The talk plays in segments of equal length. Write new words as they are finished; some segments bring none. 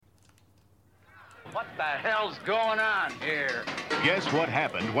What the hell's going on here? Guess what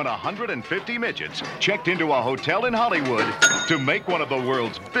happened when 150 midgets checked into a hotel in Hollywood to make one of the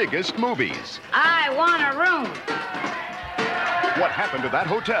world's biggest movies? I want a room. What happened to that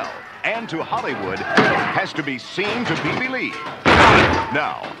hotel and to Hollywood has to be seen to be believed.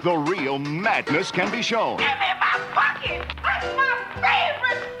 Now, the real madness can be shown. Give me my bucket. That's my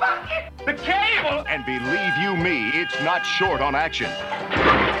favorite bucket. The cable! And believe you me, it's not short on action.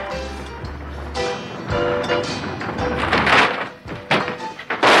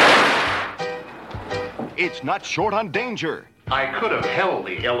 It's not short on danger. I could have held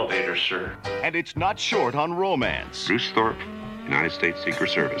the elevator, sir. And it's not short on romance. Bruce Thorpe, United States Secret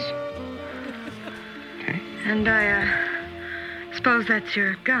Service. Okay. And I suppose that's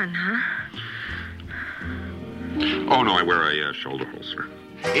your gun, huh? Oh, no, I wear a shoulder holster.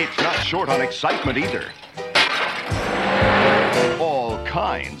 It's not short on excitement either. All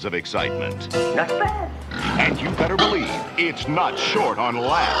kinds of excitement. Not bad. And you better believe it's not short on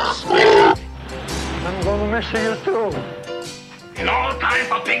laughs. I'm gonna miss you too. No time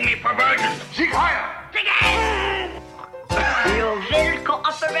for pygmy perversions. You will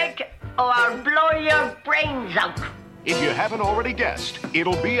cooperate or I'll blow your brains out. If you haven't already guessed,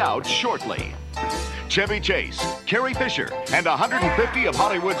 it'll be out shortly. Chevy Chase, Carrie Fisher, and 150 of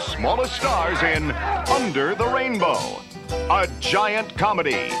Hollywood's smallest stars in Under the Rainbow, a giant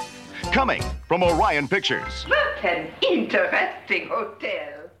comedy. Coming from Orion Pictures. What an interesting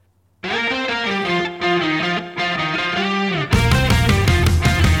hotel.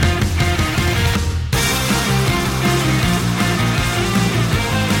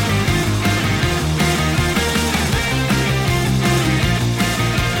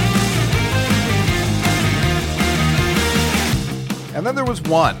 And then there was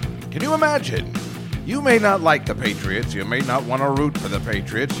one. Can you imagine? You may not like the Patriots. You may not want to root for the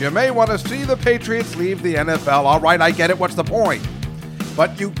Patriots. You may want to see the Patriots leave the NFL. All right, I get it. What's the point?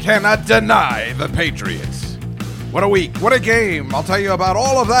 But you cannot deny the Patriots. What a week. What a game. I'll tell you about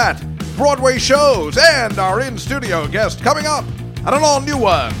all of that. Broadway shows and our in-studio guest coming up and an all-new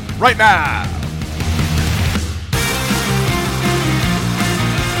one right now.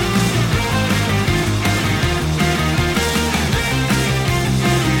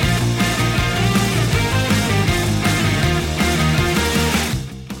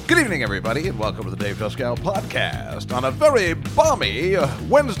 Good evening, everybody, and welcome to the Dave Juskow podcast on a very balmy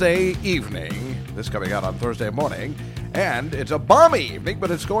Wednesday evening. This coming out on Thursday morning, and it's a balmy evening,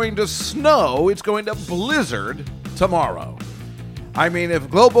 but it's going to snow. It's going to blizzard tomorrow. I mean, if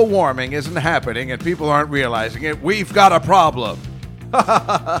global warming isn't happening and people aren't realizing it, we've got a problem.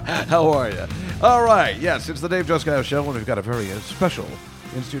 How are you? All right, yes, it's the Dave Juskow Show, and we've got a very special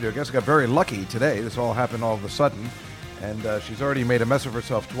in-studio guest. I got very lucky today. This all happened all of a sudden. And she's already made a mess of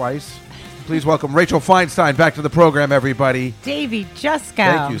herself twice. Please welcome Rachel Feinstein back to the program, everybody. Davey Juskow.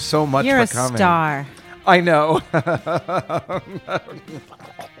 Thank you so much You're for coming. You're a star. I know.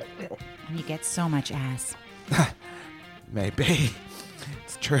 And you get so much ass. Maybe.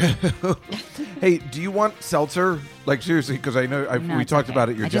 It's true. Hey, do you want seltzer? Like, seriously, because I know we talked about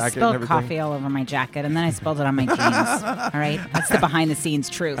it, your jacket and everything. I just spilled coffee all over my jacket, and then I spilled it on my jeans. All right? That's the behind-the-scenes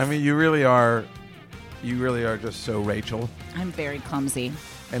truth. I mean, you really are just so Rachel. I'm very clumsy.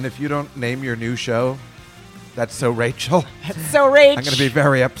 And if you don't name your new show, That's So Rachel, That's So Rach. I'm going to be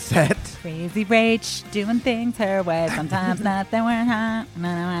very upset. Crazy Rach, doing things her way. Sometimes not that we're hot. It's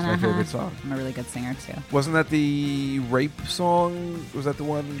my favorite song. I'm a really good singer, too. Wasn't that the rape song? Was that the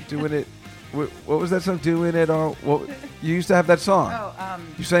one doing it? What was that song? Doing it all? Well, you used to have that song.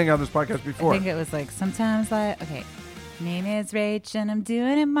 You sang on this podcast before. I think it was like, sometimes like, okay. Name is Rach, and I'm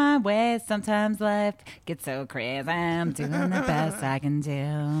doing it my way. Sometimes life gets so crazy. I'm doing the best I can do.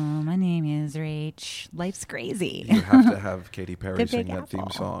 My name is Rach. Life's crazy. You have to have Katy Perry The sing Big that theme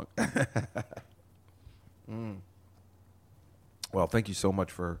Apple. song. Well, thank you so much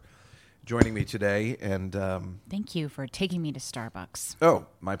for joining me today. And Thank you for taking me to Starbucks. oh,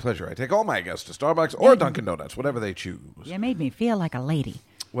 my pleasure. I take all my guests to Starbucks or Dunkin' Donuts, whatever they choose. You made me feel like a lady.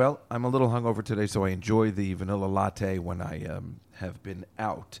 Well, I'm a little hungover today, so I enjoy the vanilla latte when I have been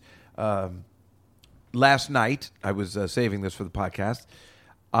out. Last night, I was saving this for the podcast.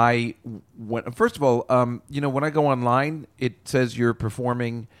 I went. First of all, when I go online, it says you're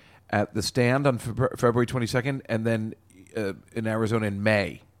performing at the Stand on February 22nd, and then in Arizona in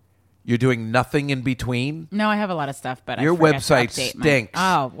May. You're doing nothing in between? No, I have a lot of stuff, but your I forgot website to update stinks.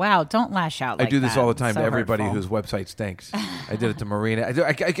 Oh, wow. Don't lash out like I do this that. all the time So to everybody hurtful. whose website stinks. I did it to Marina.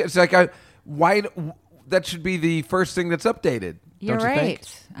 It's like, why? That should be the first thing that's updated. You're don't you right.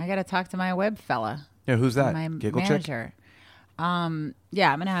 think? I got to talk to my web fella. Yeah, who's that? My Giggle manager.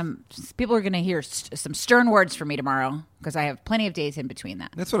 Yeah, I'm gonna have people are gonna hear some stern words from me tomorrow because I have plenty of days in between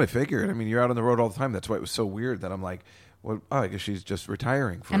that. That's what I figured. I mean, you're out on the road all the time. That's why it was so weird that I'm like, well, I guess she's just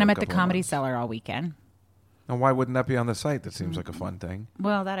retiring. And I'm at the Comedy Cellar all weekend. And why wouldn't that be on the site? That seems like a fun thing.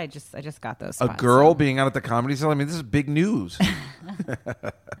 Well, that I just got those. A spots, girl so. being out at the Comedy Cellar. I mean, this is big news.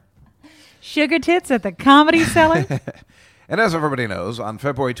 Sugar tits at the Comedy Cellar. And as everybody knows, on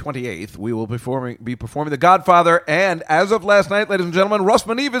February 28th, we will be performing The Godfather. And as of last night, ladies and gentlemen, Russ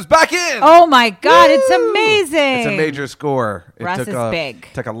Maneve is back in. Oh, my God. Woo! It's amazing. It's a major score. Russ is big.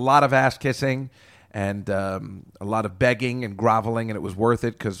 Took a lot of ass kissing and a lot of begging and groveling, and it was worth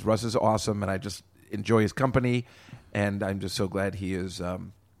it because Russ is awesome, and I just enjoy his company. And I'm just so glad he is,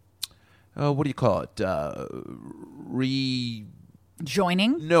 what do you call it?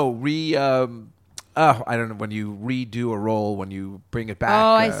 Joining? No, I don't know, when you redo a role, when you bring it back.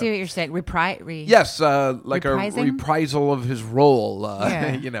 Oh, I see what you're saying. Yes, like reprising? a reprisal of his role.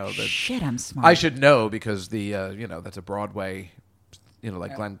 Yeah. Shit, I'm smart. I should know because that's a Broadway,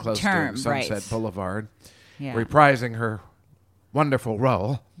 like Glenn Close term, doing Sunset right. Boulevard, Yeah. reprising her wonderful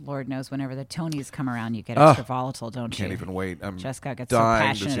role. Lord knows whenever the Tonys come around, you get extra volatile, don't you? Can't even wait. Jessica gets so dying to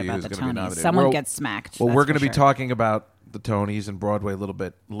passionate see about who's the gonna be Tonys. nominated. Someone Well- gets smacked. Well, that's we're for going to be sure. talking about the Tonys and Broadway a little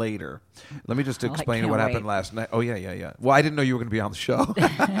bit later. Let me just explain can't what happened wait. last night. Oh, yeah. Well, I didn't know you were going to be on the show.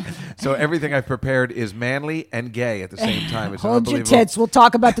 So everything I've prepared is manly and gay at the same time. It's Hold your unbelievable. tits. We'll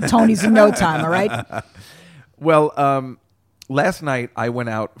talk about the Tonys in no time, all right? Well, last night I went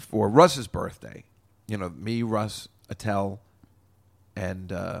out for Russ's birthday. Me, Russ, Attell,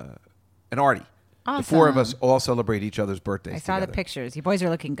 and Artie. The four of us all celebrate each other's birthdays I saw the together. pictures. You boys are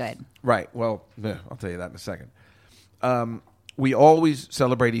looking good. Right. Well, I'll tell you that in a second. We always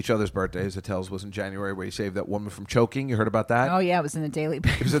celebrate each other's birthdays. Attell's was in January where he saved that woman from choking. You heard about that? Oh, yeah. It was in the Daily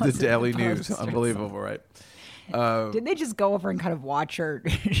It was at the was it Daily the News. Post or Unbelievable, something? right? Didn't they just go over and kind of watch her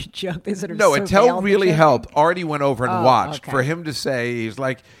joke? They sort of No, surveilled Attell the really joke? helped. Artie went over and Oh, watched. okay. For him to say, he's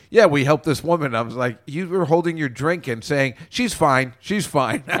like, yeah, we helped this woman. I was like, you were holding your drink and saying, she's fine. She's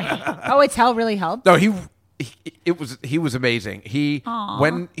fine. Oh, Attell really helped? No, he was amazing.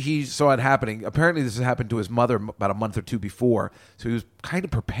 When he saw it happening, apparently this had happened to his mother about a month or two before, so he was kind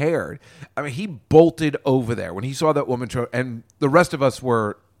of prepared. I mean, he bolted over there when he saw that woman, and the rest of us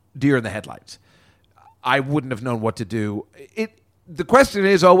were deer in the headlights. I wouldn't have known what to do. The question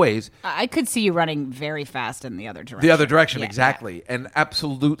is always I could see you running very fast in the other direction. the other direction, Yeah, exactly, and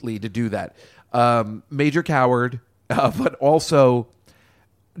absolutely to do that. Major coward, but also.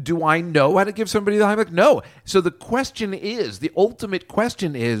 Do I know how to give somebody the Heimlich? No. So the ultimate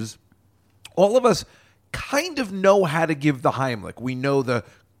question is, all of us kind of know how to give the Heimlich. We know the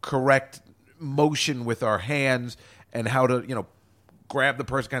correct motion with our hands and how to, grab the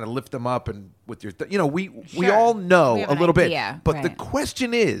person, kind of lift them up, and with your, we Sure. all know We have a an little idea, bit. But the right.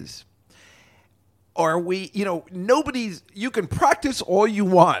 question is, are we, you can practice all you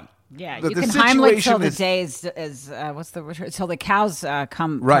want. Yeah, The you can Heimlich till situation the is- day is what's the word? Till the cows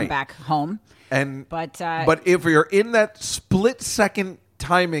come Right. back home. But But if you're in that split second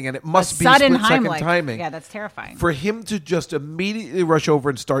timing, and it must be sudden split second Heimlich. timing, Yeah, that's terrifying. For him to just immediately rush over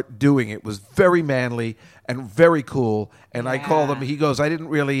and start doing it was very manly and very cool. And I called him. He goes, "I didn't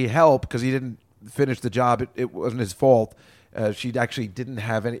really help because he didn't finish the job. It wasn't his fault. She actually didn't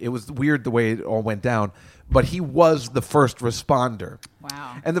have any. It was weird the way it all went down." But he was the first responder.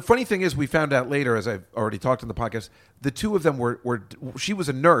 Wow. And the funny thing is, we found out later, as I've already talked in the podcast, the two of them were she was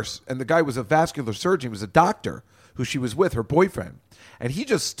a nurse, and the guy was a vascular surgeon. He was a doctor who she was with, her boyfriend. And he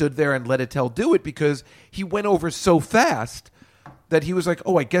just stood there and let Attell do it because he went over so fast that he was like,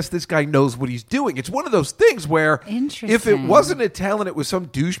 oh, I guess this guy knows what he's doing. It's one of those things where if it Interesting. wasn't Attell and it was some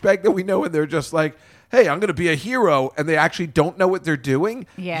douchebag that we know and they're just like, hey, I'm going to be a hero, and they actually don't know what they're doing,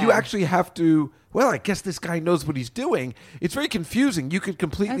 Yeah. you actually have to... Well, I guess this guy knows what he's doing. It's very confusing. You could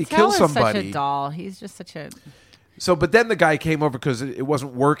completely Attell kill is somebody. such a doll. He's just such a. So, but then the guy came over because it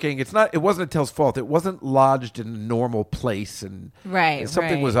wasn't working. It wasn't Attell's fault. It wasn't lodged in a normal place, and Right,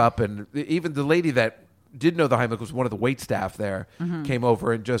 something right. was up. And even the lady that did know the Heimlich was one of the wait staff there. Came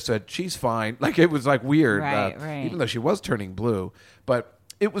over and just said she's fine. Like it was like weird, Right. even though she was turning blue. But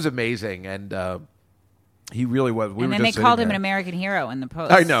it was amazing, and he really was. We And were then they just called sitting him an there. American hero in the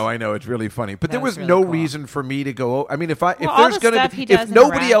post. I know. It's really funny, but That there was was no really cool. reason for me to go. I mean, if all there's the going stuff to he be, does if in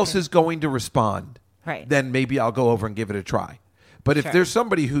nobody Iraq else is- is going to respond, Right. then maybe I'll go over and give it a try. But if Sure. there's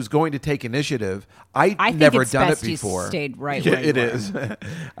somebody who's going to take initiative, I think never it's done best it you before. stayed right Yeah, where you it were. is.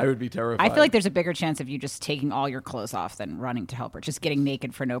 I would be terrified. I feel like there's a bigger chance of you just taking all your clothes off than running to help her. Just getting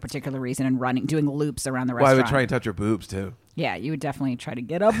naked for no particular reason and doing loops around the Well, I restaurant. would try and touch her boobs too. Yeah, you would definitely try to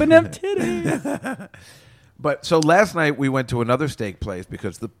get up and have titties. But so last night we went to another steak place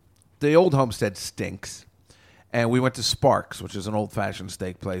because the old Homestead stinks. And we went to Sparks, which is an old-fashioned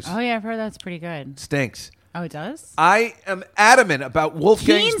steak place. Oh, yeah, I've heard that's pretty good. Stinks. Oh, it does? I am adamant about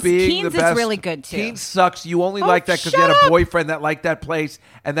Wolfgang's being the best. Keen's is really good, too. Keen's sucks. You only like that because you had a boyfriend that liked that place,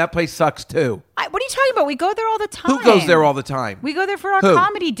 and that place sucks, too. What are you talking about? We go there all the time. Who goes there all the time? We go there for our Who?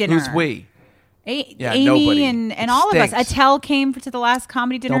 comedy dinner. Who's we? Yeah, Amy nobody. and all of us. Attell came to the last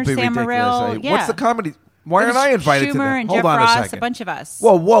comedy dinner. Don't be Sam ridiculous. Morril. Yeah. What's the comedy? Why aren't I invited to Schumer that? and Hold Jeff on Ross, a second. a bunch of us.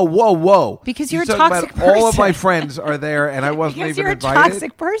 Whoa. Because you're a talking toxic about all of my person. friends are there, and I wasn't Because even you're invited. a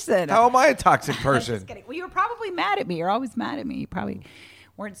toxic person. How am I a toxic I'm person? just kidding. Well, you were probably mad at me. You're always mad at me. You probably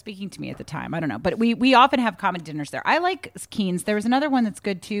weren't speaking to me at the time. I don't know. But we often have comedy dinners there. I like Keen's. There was another one that's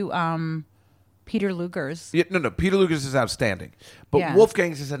good too. Peter Luger's. Yeah, no. Peter Luger's is outstanding, but Yeah.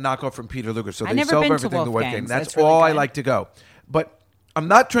 Wolfgang's is a knockoff from Peter Luger's, so I've they never sell been to everything to Wolfgang. Wolfgang's. That's It's really all I good. like to go. But I'm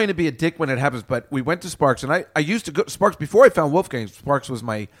not trying to be a dick when it happens. But we went to Sparks, and I used to go to Sparks before I found Wolfgang's. Sparks was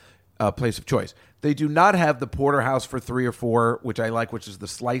my place of choice. They do not have the porterhouse for $3 or $4, which I like, which is the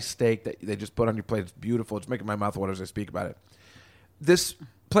sliced steak that they just put on your plate. It's beautiful. It's making my mouth water as I speak about it. This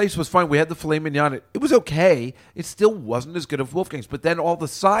place was fine. We had the filet mignon. It was okay. It still wasn't as good as Wolfgang's. But then all the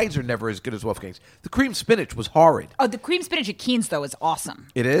sides are never as good as Wolfgang's. The cream spinach was horrid. Oh, the cream spinach at Keen's though is awesome.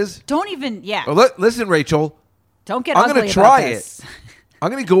 It is? Don't even. Yeah. Well, listen, Rachel. Don't get I'm ugly going to about try this. it. I'm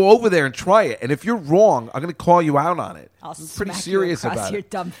going to go over there and try it. And if you're wrong, I'm going to call you out on it. I'll I'm pretty smack serious you across about your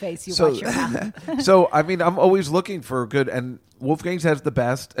it. dumb face. You watch your mouth. So, I mean, I'm always looking for good. And Wolfgang's has the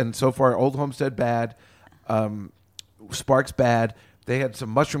best. And so far, Old Homestead bad. Sparks bad. They had some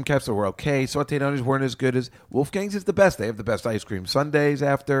mushroom caps that were okay. Sauteed onions weren't as good as Wolfgang's is the best. They have the best ice cream sundaes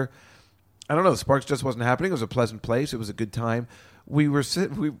after. I don't know. Sparks just wasn't happening. It was a pleasant place. It was a good time. We were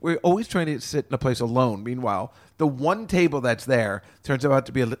always trying to sit in a place alone. Meanwhile, the one table that's there turns out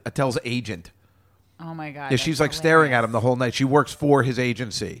to be Attell's agent. Oh my god. Yeah, she's like staring at him the whole night. She works for his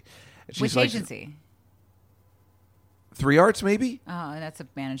agency. And she's Which like, agency? 3 Arts, maybe? Oh, that's a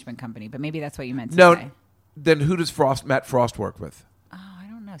management company, but maybe that's what you meant to No. say. Then who does Matt Frost work with? Oh, I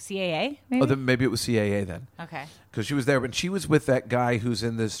don't know. CAA, maybe? Oh, then maybe it was CAA then. Okay. Because she was there, but she was with that guy who's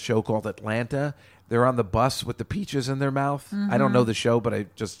in this show called Atlanta. They're on the bus with the peaches in their mouth. I don't know the show, but I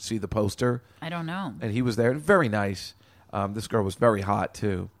just see the poster. I don't know. And he was there. Very nice. This girl was very hot,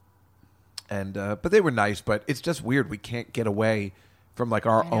 too. And but they were nice, but it's just weird. We can't get away from like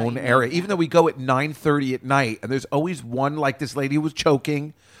our own area. Even though we go at 9:30 at night, and there's always one, like this lady who was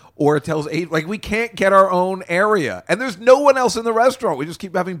choking, or it tells 8. Like, we can't get our own area. And there's no one else in the restaurant. We just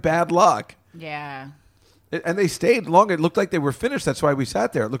keep having bad luck. Yeah. And they stayed longer. It looked like they were finished. That's why we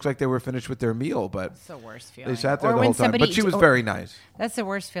sat there. It looked like they were finished with their meal, but It's the worst feeling. they sat there Or the when whole time. somebody- But she was or- very nice. That's the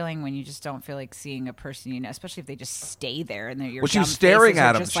worst feeling when you just don't feel like seeing a person, you know, especially if they just stay there and they're your Well, she was dumb staring faces are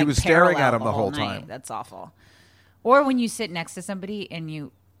at him. just, She like, was staring at parallel him the whole night. time. That's awful. Or when you sit next to somebody and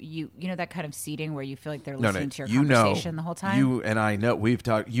you know that kind of seating where you feel like they're listening to your conversation the whole time. You and I know we've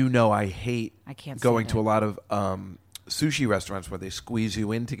talked. You know, I hate I can't going stand to a it. lot of sushi restaurants where they squeeze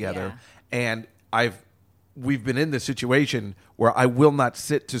you in together. And we've been in this situation where I will not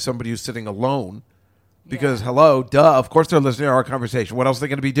sit to somebody who's sitting alone because hello, duh, of course they're listening to our conversation. What else are they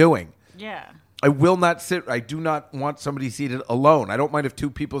going to be doing? Yeah. I will not sit. I do not want somebody seated alone. I don't mind if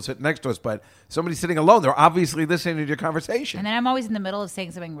 2 people sit next to us, but somebody sitting alone, they're obviously listening to your conversation. And then I'm always in the middle of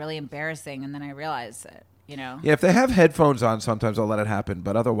saying something really embarrassing, and then I realize that, you know. Yeah, if they have headphones on, sometimes I'll let it happen.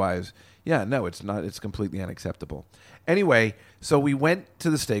 But otherwise, yeah, no, it's not. It's completely unacceptable. Anyway, so we went to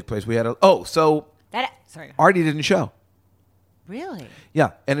the steak place. We had Sorry. Artie didn't show. Really?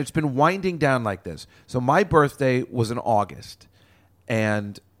 Yeah, and it's been winding down like this. So my birthday was in August,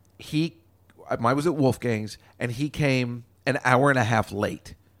 and mine was at Wolfgang's, and he came an hour and a half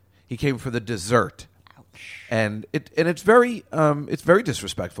late. He came for the dessert. Ouch. And it's very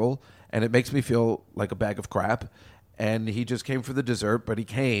disrespectful, and it makes me feel like a bag of crap. And he just came for the dessert, but he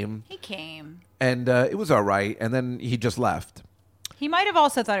came. He came. And it was all right, and then he just left. He might have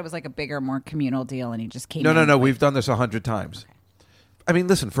also thought it was like a bigger, more communal deal, and he just came. No. We've done this 100 times. Okay. I mean,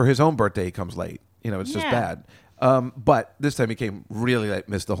 listen, for his own birthday, he comes late. You know, it's just bad. But this time he came really late,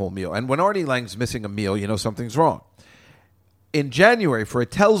 missed the whole meal. And when Artie Lang's missing a meal, you know something's wrong. In January, for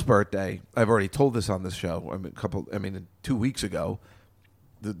Attell's birthday, I've already told this on this show. 2 weeks ago,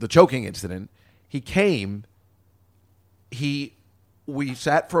 the choking incident. He came. We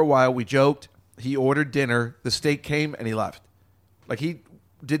sat for a while. We joked. He ordered dinner. The steak came, and he left. Like, he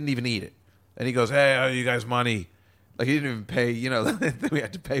didn't even eat it. And he goes, "Hey, I owe you guys money." Like, he didn't even pay. You know, we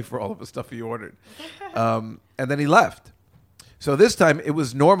had to pay for all of the stuff he ordered. And then he left. So this time, it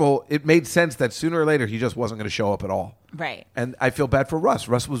was normal. It made sense that sooner or later, he just wasn't going to show up at all. Right. And I feel bad for Russ.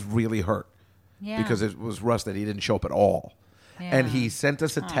 Russ was really hurt. Yeah. because it was Russ that he didn't show up at all. Yeah. And he sent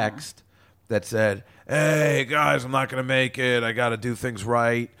us a text that said, "Hey, guys, I'm not going to make it. I got to do things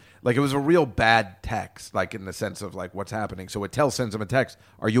right." Like, it was a real bad text, like in the sense of, like, what's happening. So Attell sends him a text.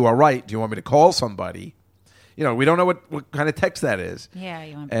 "Are you all right? Do you want me to call somebody?" You know, we don't know what kind of text that is. Yeah,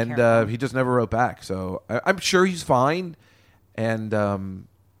 you want to be And careful. he just never wrote back. So I'm sure he's fine. And,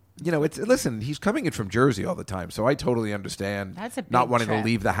 you know, listen, he's coming in from Jersey all the time. So I totally understand That's a big not wanting trip. to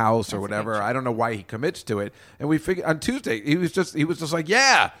leave the house That's or a big whatever. trip. I don't know why he commits to it. And we figured on Tuesday, he was just like,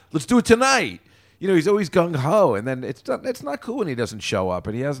 "Yeah, let's do it tonight." You know, he's always gung-ho, and then it's not cool when he doesn't show up,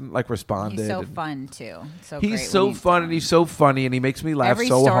 and he hasn't, like, responded. He's so and fun, too. So he's great so when fun, and he's so funny, and he makes me laugh Every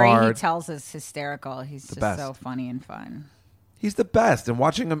so story hard. he tells is hysterical. He's just best. so funny and fun. He's the best, and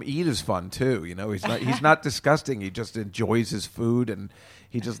watching him eat is fun, too. You know, he's not disgusting. He just enjoys his food, and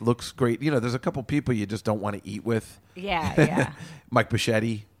he just looks great. You know, there's a couple people you just don't want to eat with. Yeah, yeah. Mike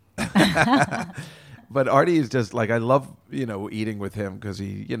Bichetti. But Artie is just, like, I love, you know, eating with him because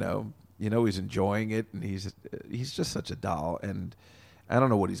he, you know, he's enjoying it, and he's just such a doll, and I don't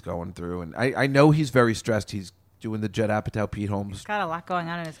know what he's going through, and I know he's very stressed. He's doing the Judd Apatow, Pete Holmes. He's got a lot going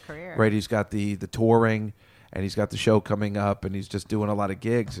on in his career. Right, he's got the touring, and he's got the show coming up, and he's just doing a lot of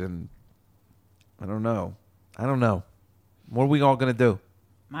gigs, and I don't know. What are we all going to do?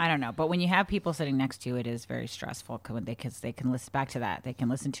 I don't know, but when you have people sitting next to you, it is very stressful because they can listen back to that. They can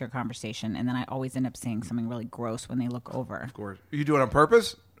listen to your conversation, and then I always end up saying something really gross when they look over. Of course. You do it on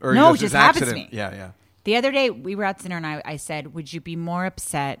purpose? Or No, you it just happens to me. Yeah. The other day, we were out to dinner, and I said, "Would you be more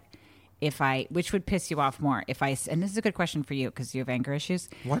upset which would piss you off more? And this is a good question for you because you have anger issues."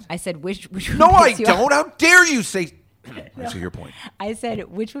 What? I said, which would No, I piss you off? don't. How dare you say... I see your point. I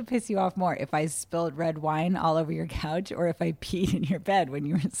said, which would piss you off more, if I spilled red wine all over your couch or if I peed in your bed when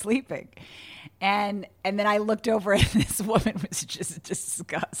you were sleeping? And then I looked over and this woman was just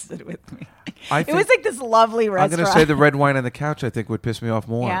disgusted with me. It was like this lovely I'm restaurant. going to say the red wine on the couch, I think, would piss me off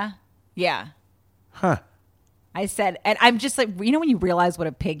more. Yeah? Yeah. Huh. I said, and I'm just like, you know when you realize what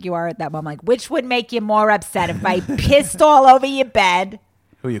a pig you are at that moment? Like, which would make you more upset, if I pissed all over your bed?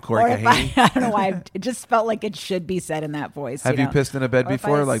 Who are you, Corey Or if Kahane? I don't know why. It just felt like it should be said in that voice. Have you know? pissed in a bed Or if I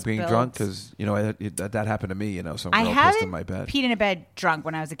before, like being spilled- drunk? Because, you know, that happened to me, you know, some I girl haven't pissed in my bed. peed in a bed drunk.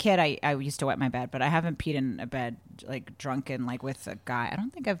 When I was a kid, I used to wet my bed, but I haven't peed in a bed like drunken, like with a guy. I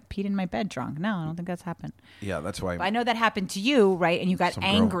don't think I've peed in my bed drunk. No, I don't think that's happened. Yeah, that's why. But I know that happened to you, right? And you got Some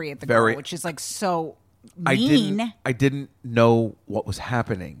girl. angry at the Very- girl, which is like so mean. I didn't know what was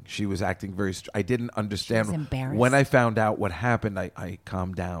happening. She was acting very... I didn't understand. She was embarrassed. When I found out what happened, I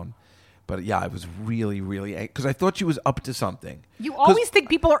calmed down. But yeah, I was really, really angry because I thought she was up to something. You always think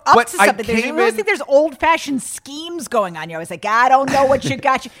people are up But to I something. You came always in- think there's old-fashioned schemes going on. You're always like, I don't know what you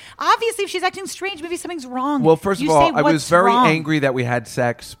got. Obviously, if she's acting strange, maybe something's wrong. Well, first You of all, say, I was "What's very wrong?" angry that we had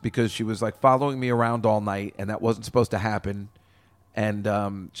sex because she was like following me around all night, and that wasn't supposed to happen.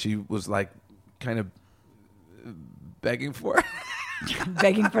 And she was like kind of begging for it.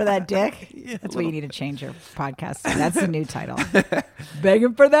 Begging for that dick? That's what you need to change your podcast to. That's the new title.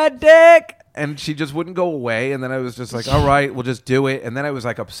 Begging for that dick. And she just wouldn't go away. And then I was just like, all right, we'll just do it. And then I was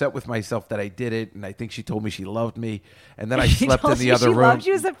like upset with myself that I did it. And I think she told me she loved me. And then I slept in the other she room. loved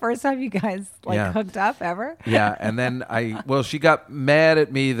you. Was the first time you guys Yeah. hooked up ever? Yeah, and then she got mad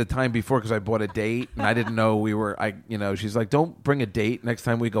at me the time before because I bought a date, and I didn't know she's like, don't bring a date next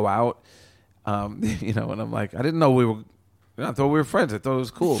time we go out, and I'm like, I didn't know we were, I thought we were friends. I thought it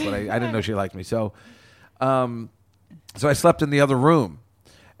was cool, but I didn't know she liked me. So I slept in the other room,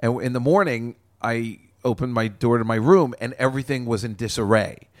 and in the morning I opened my door to my room, and everything was in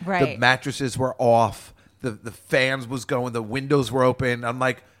disarray. Right. The mattresses were off. The fans was going. The windows were open. I'm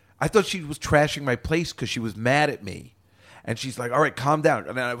like, I thought she was trashing my place because she was mad at me. And she's like, all right, calm down.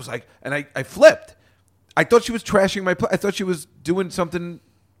 And then I was like, and I flipped. I thought she was trashing my place. I thought she was doing something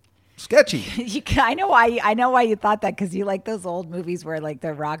sketchy. I know why you thought that, because you like those old movies where like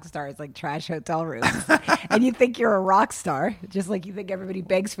the rock stars like trash hotel rooms, and you think you're a rock star, just like you think everybody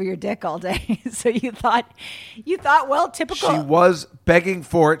begs for your dick all day. So you thought, well, typical. She was begging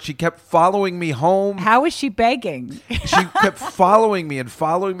for it. She kept following me home. How is she begging? She kept following me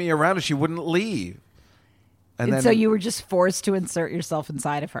around, and she wouldn't leave. And then so you were just forced to insert yourself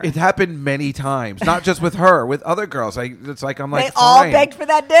inside of her. It happened many times, not just with her, with other girls. I'm like, They all fine. begged for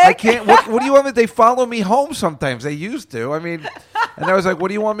that dick? I can't. What do you want me? They follow me home sometimes. They used to. I mean, and I was like, what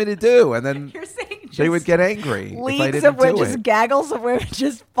do you want me to do? And then You're saying They would get angry if I Leagues didn't of women, do just it. gaggles of women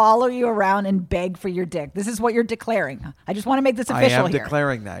just follow you around and beg for your dick. This is what you're declaring. I just want to make this I official am here.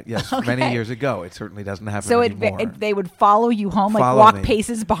 declaring that, yes, Okay. many years ago. It certainly doesn't happen So anymore. they would follow you home, like Follow walk me.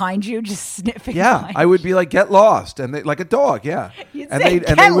 paces behind you, just sniffing. Yeah, behind I would be like, get lost, and they, like a dog. Yeah, You'd and say, they and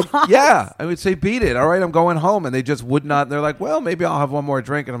 "Get they would, lost." yeah, I would say, beat it. All right, I'm going home, and they just would not. They're like, well, maybe I'll have one more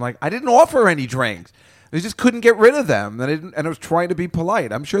drink, and I'm like, I didn't offer any drinks. They just couldn't get rid of them, and I was trying to be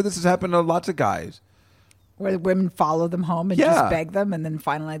polite. I'm sure this has happened to lots of guys. where the women follow them home and Yeah. just beg them, and then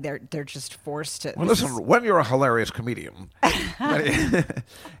finally they're just forced to. Well, listen, when you're a hilarious comedian,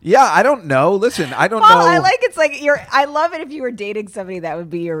 yeah, I don't know. Listen, I don't know. I like it's like you're. I love it if you were dating somebody that would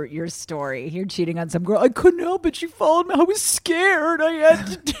be your story. You're cheating on some girl. I couldn't help it. She followed me. I was scared. I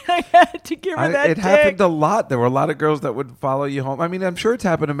had to give her that. It dick. happened a lot. There were a lot of girls that would follow you home. I mean, I'm sure it's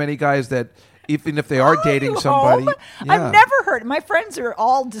happened to many guys that even if they are Follow dating you somebody, home? yeah. I've never heard. My friends are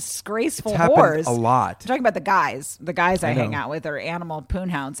all disgraceful It's happened whores. a lot. I'm talking about the guys. The guys I hang know. out with are animal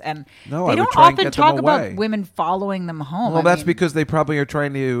poonhounds, and No, they I would don't try and often get them talk away. about women following them home. Well, I that's mean, because they probably are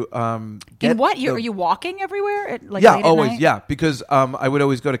trying to get in what the- are you walking everywhere? Like yeah, late at always. night? Yeah, because I would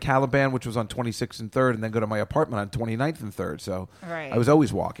always go to Caliban, which was on 26th and 3rd, and then go to my apartment on 29th and 3rd. So Right. I was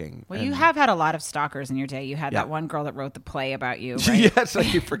always walking. Well, and- you have had a lot of stalkers in your day. You had Yeah. that one girl that wrote the play about you, right? yes, I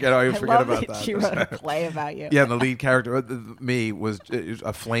keep forget. I always I forget love about that that. she wrote a play about you. Yeah, and the lead character, me, was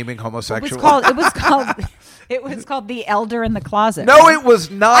a flaming It homosexual. was called The Elder in the Closet. No, right? it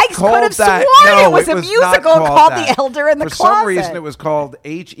was not I could called have that. sworn No, it was a not musical called that. The Elder in the For Closet. some reason, it was called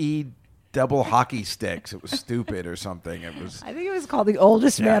H.E. double hockey sticks. It was stupid or something. It was. I think it was called The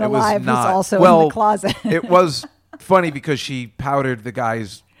Oldest Yeah, Man it was Alive, who's not. also Well, in the closet. It was funny because she powdered the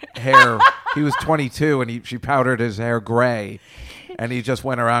guy's hair. He was 22 and she powdered his hair gray. And he just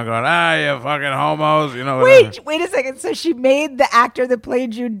went around going, you fucking homos, you know. Whatever. Wait a second. So she made the actor that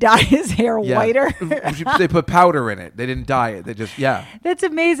played you dye his hair Yeah. whiter? They put powder in it. They didn't dye it. They just, yeah. That's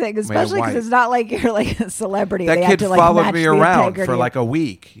amazing, especially because white. it's not like you're like a celebrity. That They kid have to, like, followed match me the around integrity for of- like a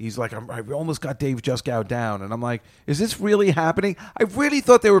week. He's like, I almost got Dave Juskow down. And I'm like, is this really happening? I really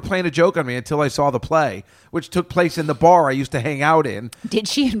thought they were playing a joke on me until I saw the play, which took place in the bar I used to hang out in. Did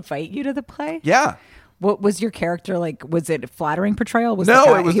she invite you to the play? Yeah. What was your character like? Was it a flattering portrayal? Was No,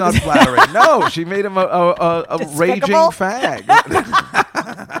 the guy, it was he not flattering. No, she made him a raging Despicable?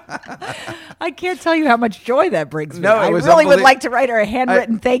 fag. I can't tell you how much joy that brings me. No, it I was really would unbelie- like to write her a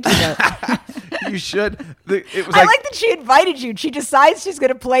handwritten thank you note. You should. It was I like that she invited you. She decides she's going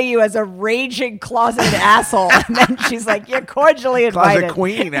to play you as a raging closeted asshole, and then she's like, "You're cordially invited." Closet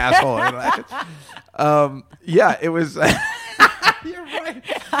queen asshole. Yeah, it was. You're right.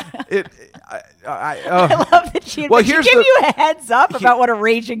 I love that she Well, she here's gave the- you a heads up about what a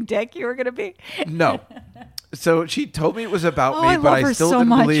raging dick you were going to be. No. So she told me it was about Oh, me, I but love I her still so didn't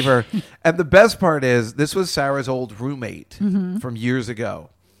much. believe her. And the best part is, this was Sarah's old roommate Mm-hmm. from years ago.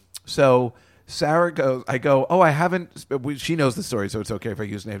 So Sarah goes, I go, oh, I haven't. She knows the story, so it's okay if I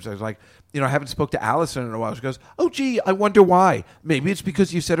use names. I was like, I haven't spoke to Allison in a while. She goes, oh, gee, I wonder why. Maybe it's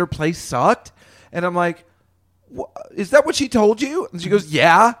because you said her place sucked. And I'm like, is that what she told you? And she goes,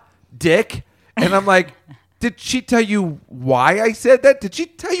 yeah, dick. And I'm like, did she tell you why I said that? Did she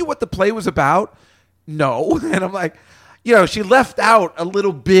tell you what the play was about? No. And I'm like, she left out a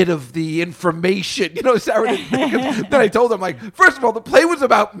little bit of the information. Sarah didn't. Then I told her, I'm like, first of all, the play was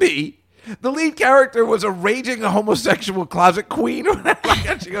about me. The lead character was a raging homosexual closet queen.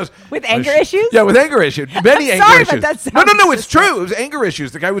 And she goes, With anger issues? Yeah, with anger issues. Many I'm anger sorry, issues. but that sounds No, it's true. It was anger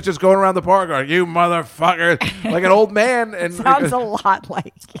issues. The guy was just going around the park going, you motherfucker, like an old man. And Sounds a lot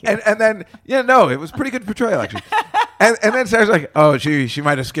like you. and then, it was pretty good portrayal, actually. And then Sarah's like, oh, she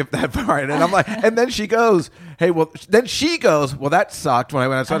might have skipped that part. And I'm like, and then she goes, well, that sucked when I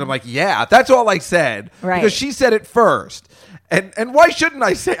went outside. I'm like, yeah, that's all I said. Right. Because she said it first. And why shouldn't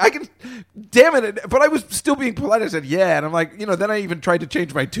I say? I can, damn it! But I was still being polite. I said, "Yeah," and I'm like, Then I even tried to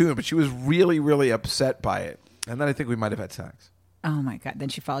change my tune, but she was really, really upset by it. And then I think we might have had sex. Oh my God! Then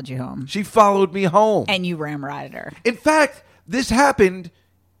she followed you home, She followed me home, and you ramrodded her. in fact, this happened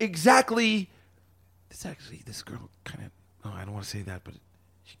exactly. This girl kind of. Oh, I don't want to say that, but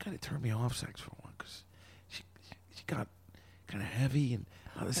she kind of turned me off sex for one because she got kind of heavy and.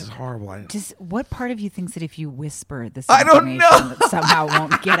 Oh, this is horrible. What part of you thinks that if you whisper this I don't information know. that somehow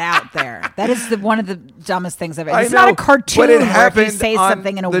won't get out there? That is one of the dumbest things I've ever. I It's know, not a cartoon but it where if you happened say on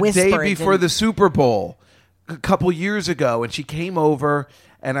something in a the whisper. day it before didn't- the Super Bowl a couple years ago, and she came over,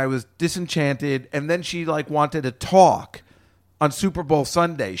 and I was disenchanted, and then she wanted to talk on Super Bowl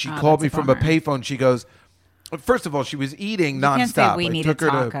Sunday. She called that's me a from a bummer. payphone. She goes, First of all, she was eating You nonstop. can't say we I need to took her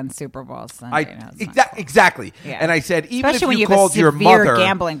talk on Super Bowl Sunday. No, it's not cool. Exactly. Yeah. And I said, even Especially when if you you have a called your severe mother,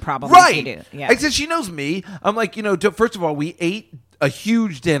 gambling problem, like you right? do. Yeah. I said she knows me. I'm like, first of all, we ate a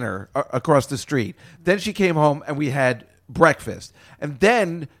huge dinner across the street. Then she came home and we had breakfast, and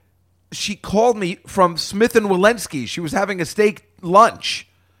then she called me from Smith and Walensky. She was having a steak lunch.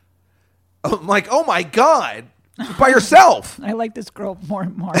 I'm like, oh my God. By herself. I like this girl more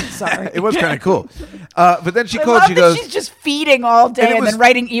and more. Sorry. It was kind of cool. But then she I called. love She that goes, she's just feeding all day and was- then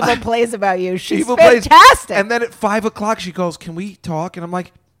writing evil plays about you. She's evil plays. fantastic. And then at 5 o'clock, she goes, "Can we talk?" And I'm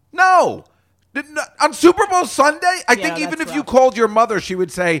like, "No." On Super Bowl Sunday, I think even that's if you rough. called your mother, she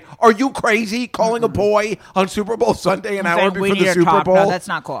would say, "Are you crazy calling a boy on Super Bowl Sunday an hour Saying, before we the need to Super talk. Bowl?" No, that's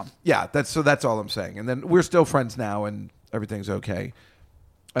not cool. Yeah, that's all I'm saying. And then we're still friends now, and everything's okay.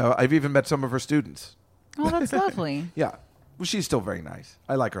 I've even met some of her students. Oh, that's lovely. Yeah. Well, she's still very nice.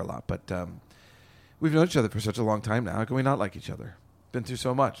 I like her a lot, but we've known each other for such a long time now. How can we not like each other? Been through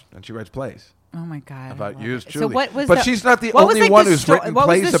so much, and she writes plays Oh my God. about I love yours it. truly. So what was but she's not the what was, only like, one the who's written what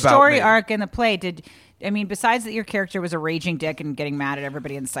plays was the about story me. arc in the play? Besides that your character was a raging dick and getting mad at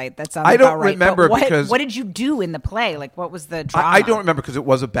everybody in sight, that sounds I don't about right. remember But because- what did you do in the play? Like, what was the drama? I don't remember because it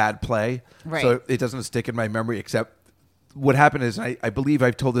was a bad play, Right. so it doesn't stick in my memory. Except what happened is, I believe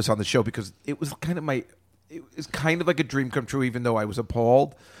I've told this on the show because it was kind of it was kind of like a dream come true, even though I was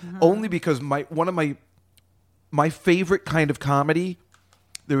appalled. Only because one of my favorite kind of comedy.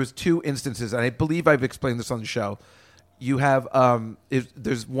 There was 2 instances, and I believe I've explained this on the show. You have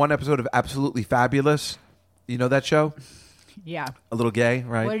there's one episode of Absolutely Fabulous. You know that show? Yeah. A little gay,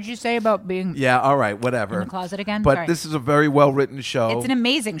 right? What did you say about being Yeah, all right, whatever. in the closet again? But Sorry. this is a very well-written show. It's an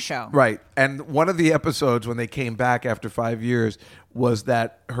amazing show. Right. And one of the episodes when they came back after 5 years was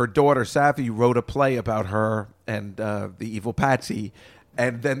that her daughter, Safi, wrote a play about her and the evil Patsy.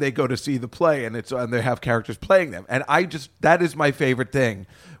 And then they go to see the play, and they have characters playing them. And that is my favorite thing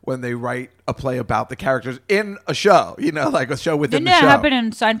when they write a play about the characters in a show, like a show within Didn't the it show. happen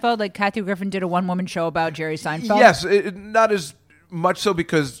in Seinfeld? Like Kathy Griffin did a one-woman show about Jerry Seinfeld? Yes, not as much so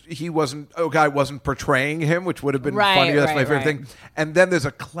because guy wasn't portraying him, which would have been Right, funnier. That's my right, favorite right. thing. And then there's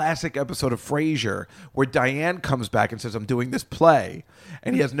a classic episode of Frasier where Diane comes back and says, "I'm doing this play,"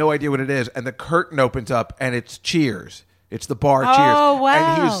 and he has no idea what it is, and the curtain opens up and it's Cheers. It's the bar Cheers. Oh, wow.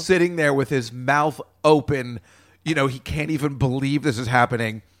 And he's sitting there with his mouth open. He can't even believe this is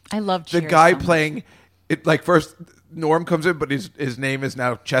happening. I love the Cheers guy so much. playing it. Like first, Norm comes in, but his name is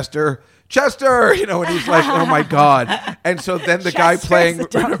now Chester. Chester, and he's like, "Oh my God!" And so then the guy Chester's playing, the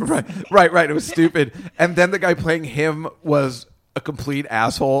dumbest right, it was stupid. And then the guy playing him was a complete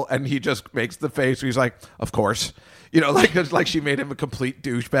asshole, and he just makes the face. Where he's like, "Of course." Like she made him a complete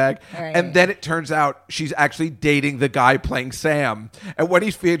douchebag. Right. And then it turns out she's actually dating the guy playing Sam. And when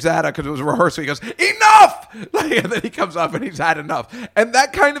he figures that out, because it was a rehearsal, he goes, "Enough!" And then he comes up and he's had enough. And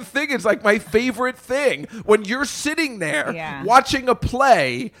that kind of thing is like my favorite thing. When you're sitting there Yeah. watching a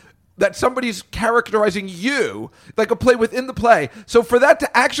play that somebody's characterizing you, like a play within the play. So for that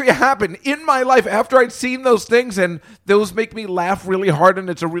to actually happen in my life after I'd seen those things, and those make me laugh really hard, and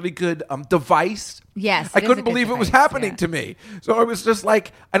it's a really good device. Yes, I it is couldn't a good believe it was device, happening yeah. to me. So I was just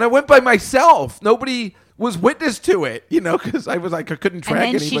like, and I went by myself. Nobody was witness to it, because I was like, I couldn't track And then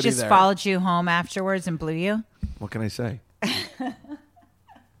anybody she just there. followed you home afterwards and blew you? What can I say?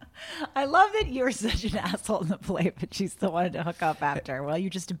 I love that you were such an asshole in the play, but she still wanted to hook up after. Well, you're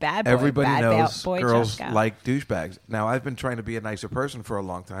just a bad boy. Everybody bad knows boy girls Jessica. like douchebags. Now, I've been trying to be a nicer person for a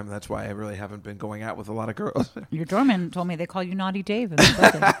long time. That's why I really haven't been going out with a lot of girls. Your doorman told me they call you Naughty Dave. In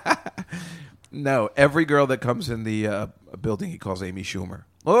the building. No, every girl that comes in the building, he calls Amy Schumer.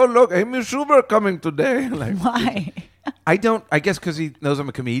 "Oh, look, Amy Schumer coming today." Like, Why? I guess because he knows I'm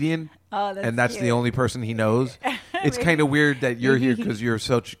a comedian. Oh, that's and that's cute. the only person he knows. It's kind of weird that you're here because you're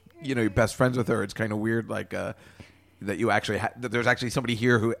such, you're best friends with her. It's kind of weird, like that you actually that there's actually somebody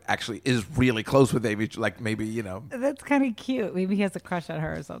here who actually is really close with Amy. Like maybe That's kind of cute. Maybe he has a crush on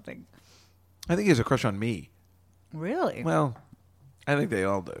her or something. I think he has a crush on me. Really? Well, I think they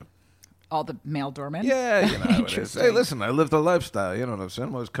all do. All the male doormen? Yeah, how it is. Interesting. Hey, listen, I live the lifestyle. You know what I'm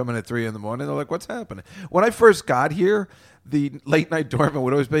saying? I was coming at 3 a.m. They're like, "What's happening?" When I first got here, the late night doorman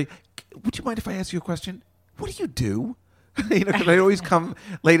would always be, "Would you mind if I ask you a question? What do you do?" Because I always come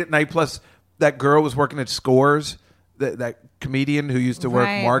late at night. Plus, that girl was working at Scores. That comedian who used to work,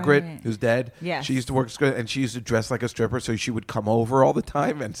 Right, Margaret, right. who's dead. Yes. She used to work at Scores, and she used to dress like a stripper, so she would come over all the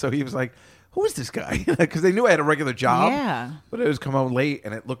time. And so he was like, "Who is this guy?" Because they knew I had a regular job. Yeah. But I was come home late,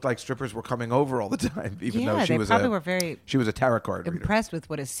 and it looked like strippers were coming over all the time, even though Yeah, she they was probably were very she was a tarot card reader. impressed with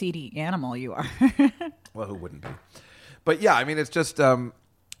what a seedy animal you are. Well, who wouldn't be? But yeah, I mean, it's just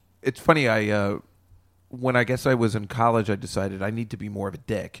it's funny. when I guess I was in college, I decided I need to be more of a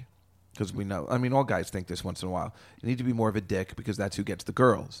dick. Because we know, I mean, all guys think this once in a while. You need to be more of a dick because that's who gets the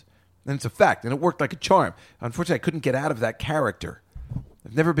girls. And it's a fact. And it worked like a charm. Unfortunately, I couldn't get out of that character.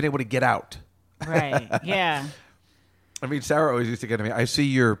 I've never been able to get out. Right. Yeah. I mean, Sarah always used to get to me, I see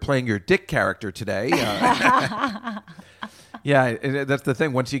you're playing your dick character today. Yeah, that's the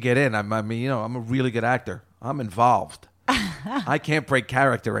thing. Once you get in, I'm a really good actor. I'm involved. I can't break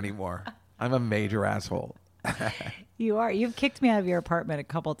character anymore. I'm a major asshole. You are. You've kicked me out of your apartment a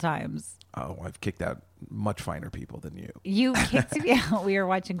couple times. Oh, I've kicked out much finer people than you. You kicked me out. We were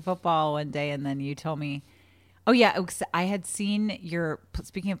watching football one day, and then you told me, "Oh yeah, I had seen your."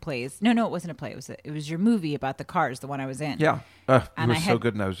 Speaking of plays, no, it wasn't a play. It was your movie about the cars, the one I was in. Yeah, it and was so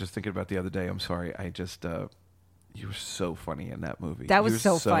good. And I was just thinking about the other day. I'm sorry. I just you were so funny in that movie. That was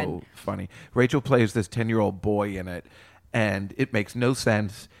so fun. Funny. Rachel plays this 10-year-old boy in it, and it makes no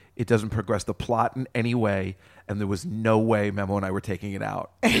sense. It doesn't progress the plot in any way, and there was no way Memo and I were taking it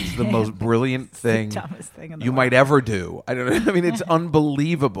out. It's the most brilliant thing, the dumbest thing in the you world. might ever do. I don't know. I mean, it's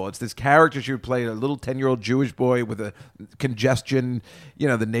unbelievable. It's this character she would play, a little 10-year-old Jewish boy with a congestion,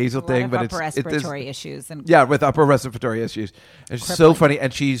 the nasal thing, but it's respiratory issues and with upper respiratory issues. It's so funny,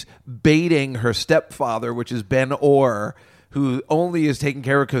 and she's baiting her stepfather, which is Ben Orr, who only is taken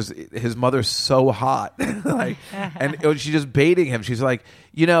care of because his mother's so hot. And she's just baiting him. She's like,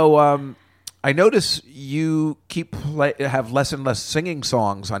 I notice you have less and less singing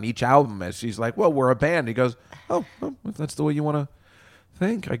songs on each album. And she's like, well, we're a band. He goes, oh, well, if that's the way you want to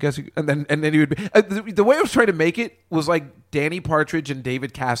think, I guess. And then he would be. The way I was trying to make it was like Danny Partridge and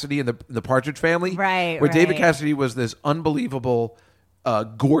David Cassidy and the Partridge Family. Right, where David Cassidy was this unbelievable,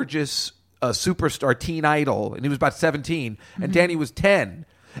 gorgeous superstar teen idol, and he was about 17, and Danny was 10,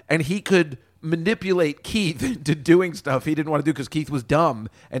 and he could manipulate Keith into doing stuff he didn't want to do because Keith was dumb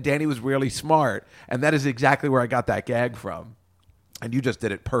and Danny was really smart, and that is exactly where I got that gag from, and you just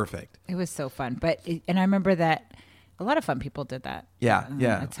did it perfect. It was so fun, and I remember that a lot of fun people did that. Yeah.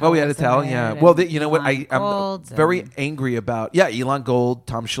 Oh, yeah, to tell. Yeah. Well, you know what? I'm very angry about. Yeah, Elon Gold,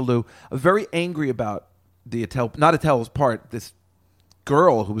 Tom Shalhoub. I'm very angry about the not Attell's part. This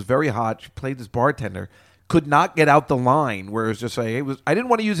girl who was very hot, she played this bartender, could not get out the line where it was just like, I didn't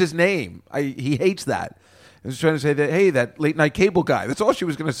want to use his name. He hates that. I was trying to say that, hey, that late night cable guy. That's all she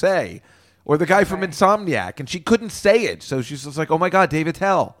was going to say. Or the guy from Insomniac. And she couldn't say it. So she's just like, oh my God, Dave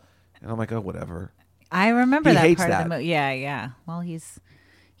Attell. And I'm like, oh, whatever. I remember that part that. of the movie. Yeah. Well, he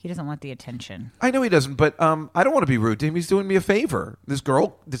doesn't want the attention. I know he doesn't, but I don't want to be rude to him. He's doing me a favor. This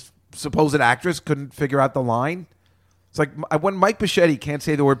girl, this supposed actress, couldn't figure out the line. It's like when Mike Bichetti can't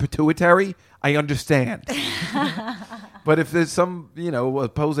say the word pituitary, I understand. But if there's some,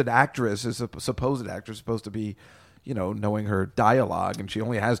 supposed actress supposed to be, knowing her dialogue, and she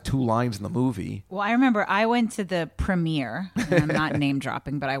only has 2 lines in the movie. Well, I remember I went to the premiere, and I'm not name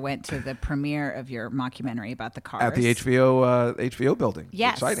dropping, but I went to the premiere of your mockumentary about the cars. At the HBO building.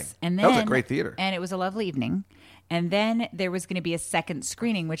 Yes. Exciting. And that was a great theater. And it was a lovely evening. And then there was going to be a second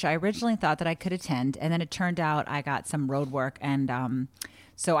screening, which I originally thought that I could attend. And then it turned out I got some road work. And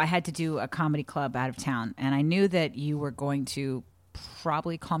so I had to do a comedy club out of town. And I knew that you were going to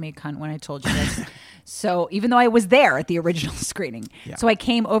probably call me a cunt when I told you this. So even though I was there at the original screening. Yeah. So I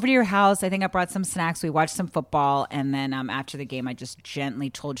came over to your house. I think I brought some snacks. We watched some football. And then after the game, I just gently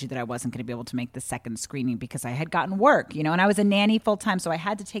told you that I wasn't going to be able to make the second screening because I had gotten work, and I was a nanny full time. So I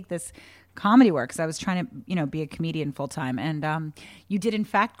had to take this comedy work because I was trying to, be a comedian full time. And you did, in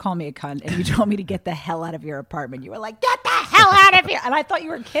fact, call me a cunt, and you told me to get the hell out of your apartment. You were like, get the hell out of here. And I thought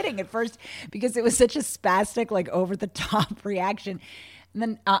you were kidding at first because it was such a spastic, over the top reaction.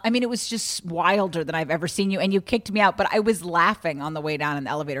 And then, it was just wilder than I've ever seen you. And you kicked me out, but I was laughing on the way down in the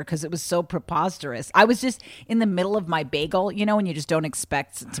elevator because it was so preposterous. I was just in the middle of my bagel, when you just don't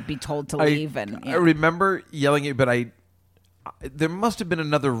expect to be told to leave. I remember yelling at you, but there must have been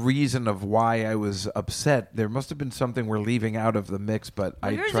another reason of why I was upset. There must have been something we're leaving out of the mix, but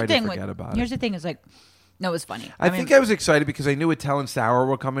I tried to forget about it. Here's the thing is no, it was funny. I think I was excited because I knew Attell and Sarah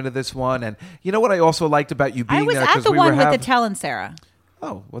were coming to this one. And you know what I also liked about you being there? I was at the one with Attell and Sarah.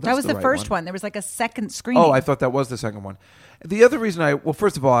 Oh, well, that was the right first one. There was a second screening. Oh, I thought that was the second one. The other reason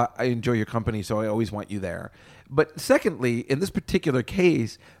first of all, I enjoy your company, so I always want you there. But secondly, in this particular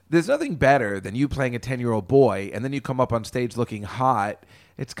case, there's nothing better than you playing a 10-year-old boy, and then you come up on stage looking hot.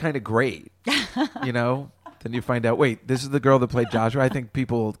 It's kind of great, Then you find out, wait, this is the girl that played Joshua. I think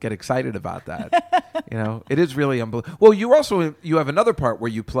people get excited about that. It is really unbelievable. Well, you have another part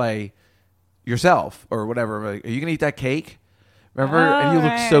where you play yourself or whatever. Are you going to eat that cake? Remember? And you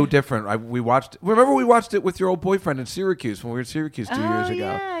look so different. We watched it with your old boyfriend in Syracuse when we were in Syracuse 2 years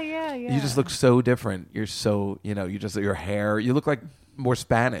ago. Yeah. Yeah. You just look so different. You're so, your hair. You look like more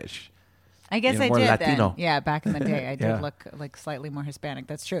Spanish. I guess I more did Latino. then. Yeah, back in the day, I did Yeah. look like slightly more Hispanic.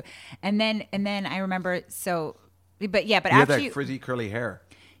 That's true. And then I remember. So, but You had after that frizzy curly hair.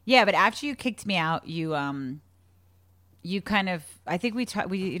 yeah, but after you kicked me out, you kind of. I think we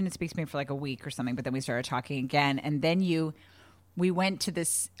didn't speak to me for like a week or something, but then we started talking again, and then we went to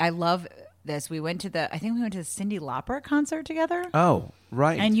this. I love this. We went to the Cyndi Lauper concert together. Oh,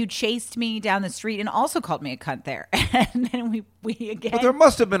 right. And you chased me down the street and also called me a cunt there. And then we again. But there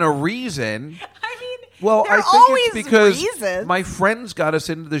must have been a reason. I mean, Well, there I are think always it's because reasons. my friends got us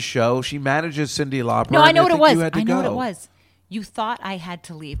into the show. She manages Cyndi Lauper. No, I know and what it think was. You had to I know what go. it was. You thought I had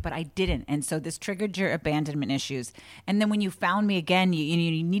to leave, but I didn't. And so this triggered your abandonment issues. And then when you found me again, you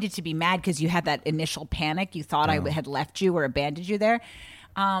needed to be mad because you had that initial panic. You thought I had left you or abandoned you there.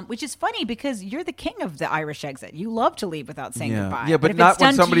 Which is funny because you're the king of the Irish exit. You love to leave without saying goodbye. Yeah, but if not it's when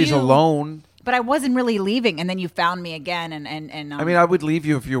done to somebody's you- alone. But I wasn't really leaving, and then you found me again, and I mean, I would leave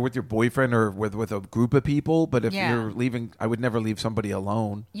you if you're with your boyfriend or with a group of people. But if Yeah. you're leaving, I would never leave somebody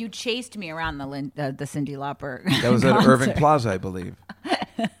alone. you chased me around the Cyndi Lauper. That was at concert. Irving Plaza, I believe.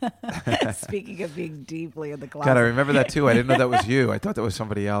 Speaking of being deeply in the closet, God, I remember that too. I didn't know that was you. I thought that was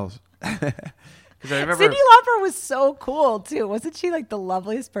somebody else. Because I remember Cyndi Lauper was so cool too, wasn't she? Like the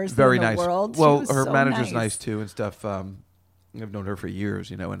loveliest person very in the nice. world. She Well, was her so manager's nice too and stuff. I've known her for years,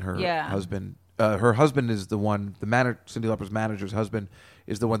 and her Yeah. husband. Her husband is the one. Cyndi Lauper's manager's husband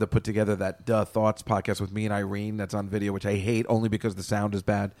is the one that put together that Thoughts podcast with me and Irene. That's on video, which I hate only because the sound is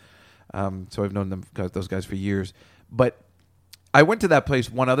bad. So I've known those guys for years. But I went to that place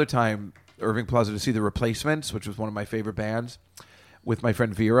one other time, Irving Plaza, to see The Replacements, which was one of my favorite bands, with my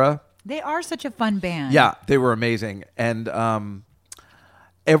friend Vera. They are such a fun band. Yeah, they were amazing, and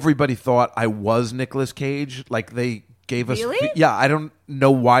everybody thought I was Nicolas Cage. Like they gave us, Really? yeah. I don't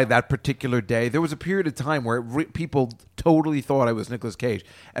know why that particular day. There was a period of time where people totally thought I was Nicolas Cage,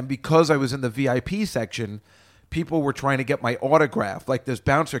 and because I was in the VIP section, people were trying to get my autograph. Like this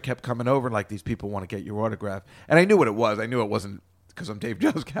bouncer kept coming over, and like these people want to get your autograph, and I knew what it was. I knew it wasn't because I'm Dave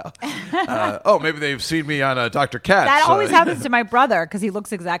Joskow. Maybe they've seen me on Dr. Katz. That always happens to my brother because he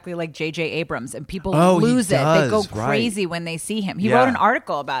looks exactly like J.J. Abrams, and people lose it. They go does, right. crazy when they see him. He Yeah. wrote an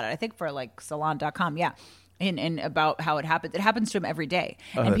article about it, I think, for like Salon.com. Yeah. And about how it happens. It happens to him every day.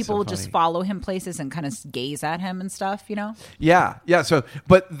 And that's people so will just funny. follow him places and kind of gaze at him and stuff, Yeah. So,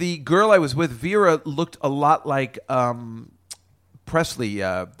 but the girl I was with, Vera, looked a lot like Presley,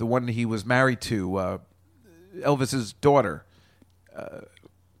 the one he was married to, Elvis's daughter.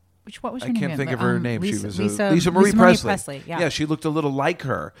 What was her I name? can't think of her name. Lisa, She was Lisa Marie Presley. Yeah. She looked a little like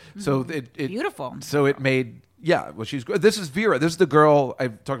her. So it Beautiful. So it made. Yeah, well, she's good. This is Vera. This is the girl I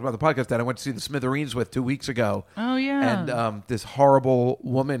talked about on the podcast that I went to see the Smithereens with 2 weeks ago. Oh, yeah. And this horrible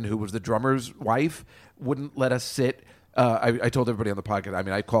woman who was the drummer's wife wouldn't let us sit. I told everybody on the podcast. I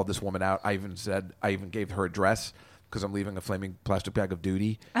mean, I called this woman out. I even gave her address because I'm leaving a flaming plastic bag of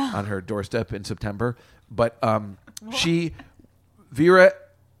duty on her doorstep in September. But Vera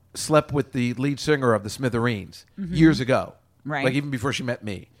slept with the lead singer of the Smithereens years ago. Right. Like even before she met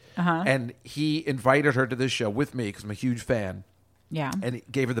me. And he invited her to this show with me because I'm a huge fan. Yeah. And he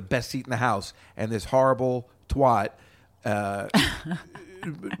gave her the best seat in the house. And this horrible twat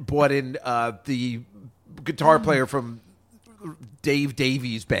brought in the guitar player from Dave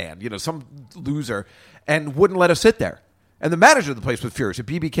Davies' band, some loser, and wouldn't let us sit there. And the manager of the place was furious, at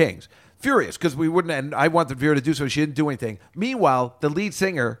BB King's. Furious because we wouldn't, and I wanted Vera to do so. She didn't do anything. Meanwhile, the lead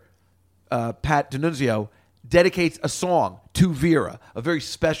singer, Pat D'Annunzio, dedicates a song to Vera, a very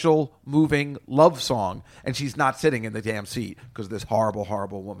special, moving love song, and she's not sitting in the damn seat because of this horrible,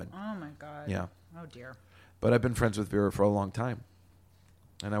 horrible woman. Oh, my God. Yeah. Oh, dear. But I've been friends with Vera for a long time.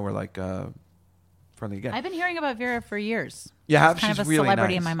 And now we're like friendly again. I've been hearing about Vera for years. You have? She's kind of a really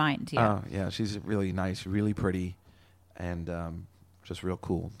celebrity nice. in my mind. Yeah. Oh, yeah. She's really nice, really pretty, and just real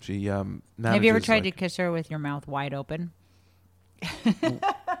cool. She Have you ever tried to like, kiss her with your mouth wide open?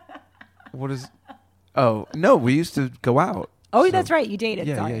 What is... Oh, no. We used to go out. Oh, So- that's right. You dated.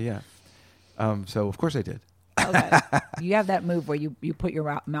 Yeah, Sorry. yeah. So, of course I did. Okay. You have that move where you put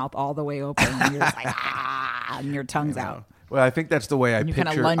your mouth all the way open and you're just like, and your tongue's out. Well, I think that's the way I And you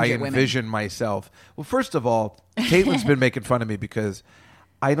kinda picture, lunge I at women. envision myself. Well, first of all, Caitlin's been making fun of me because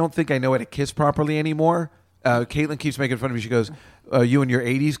I don't think I know how to kiss properly anymore. Caitlin keeps making fun of me. She goes, you in your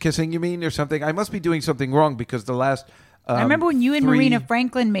 80s kissing, you mean, or something? I must be doing something wrong because the last... I remember when you and 3 Marina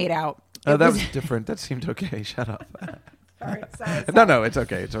Franklin made out. Oh, It that was different. That seemed okay. Shut up. Sorry. No, it's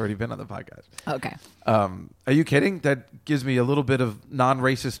okay. It's already been on the podcast. Okay. Are you kidding? That gives me a little bit of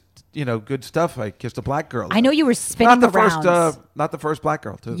non-racist, good stuff. I kissed a black girl. I know you were spinning around. Not the first black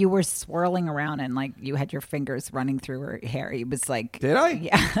girl, too. You were swirling around and like you had your fingers running through her hair. It was like. Did I?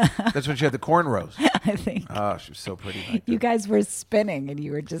 Yeah. That's when she had the cornrows. I think. Oh, she was so pretty. You guys were spinning and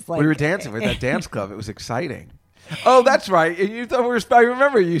you were just like. We were dancing with that dance club. It was exciting. Oh, that's right. You thought we were. I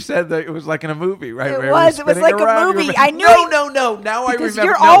remember you said that it was like in a movie, right? It was like a movie. I knew. No. Now I remember.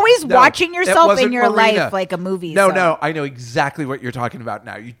 You're always watching yourself in your life like a movie. No. I know exactly what you're talking about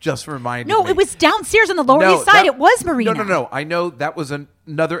now. You just reminded me. No, it was downstairs on the Lower East Side. It was Marina. No. I know that was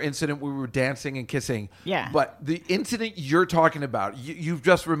another incident where we were dancing and kissing. Yeah. But the incident you're talking about, you've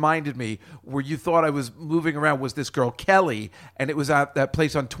just reminded me where you thought I was moving around was this girl, Kelly, and it was at that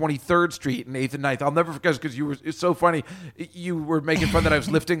place on 23rd Street and 8th and 9th. I'll never forget because it's so funny. You were making fun that I was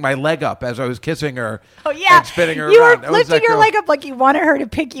lifting my leg up as I was kissing her. Oh, yeah. And spinning her you around. You were lifting your leg up like you wanted her to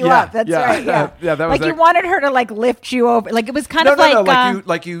pick you up. That's right. Yeah. Yeah, that was like you wanted her to like lift you over. Like it was kind of like.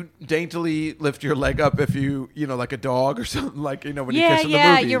 Like you daintily lift your leg up if you like a dog or something when you kiss in the movies.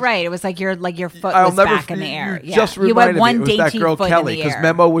 Yeah, you're right. It was like your foot was back in the air. You just reminded me. It was that girl Kelly because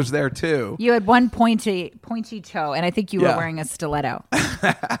Memo was there too. You had one pointy toe, and I think you were wearing a stiletto.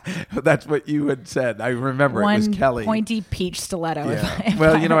 That's what you had said. I remember it was Kelly. Pointy peach stiletto. Yeah.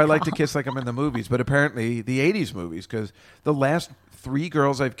 Well, I like to kiss like I'm in the movies, but apparently the 80s movies, because the last 3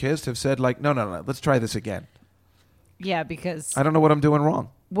 girls I've kissed have said like, no, let's try this again. Yeah, because I don't know what I'm doing wrong.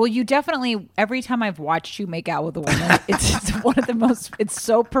 Well, you definitely, every time I've watched you make out with a woman, it's one of the most, it's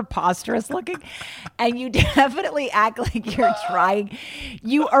so preposterous looking. And you definitely act like you're trying.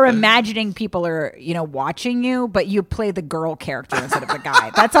 You are imagining people are, watching you, but you play the girl character instead of the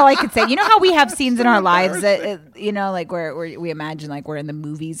guy. That's all I could say. You know how we have scenes in our lives that, like where we imagine like we're in the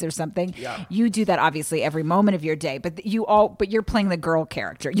movies or something? Yeah. You do that obviously every moment of your day, but you're playing the girl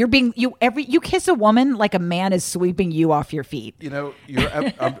character. You kiss a woman like a man is sweeping you off your feet.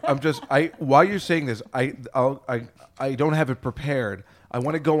 While you're saying this, I don't have it prepared. I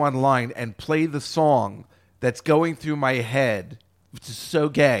want to go online and play the song that's going through my head, which is so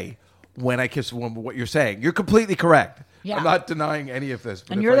gay, when I kiss a woman. What you're saying, you're completely correct. Yeah. I'm not denying any of this.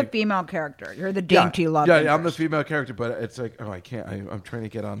 But and you're the female character. You're the dainty love. Yeah, I'm the female character, but it's like, I can't. I'm trying to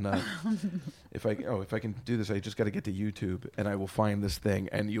get on. If I can do this, I just got to get to YouTube, and I will find this thing,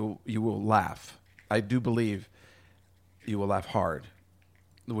 and you will laugh. I do believe you will laugh hard.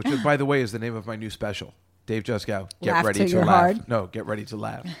 Which, by the way, is the name of my new special. Dave Juskow, get laugh ready to laugh. Hard. No, get ready to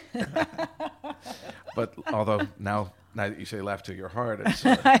laugh. But although now that you say laugh till you're hard, it's,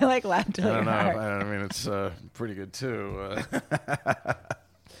 I like laugh till you're hard. I mean, it's pretty good too.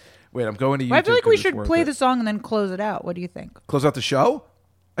 Wait, I'm going to YouTube. Well, I feel like we should play the song and then close it out. What do you think? Close out the show?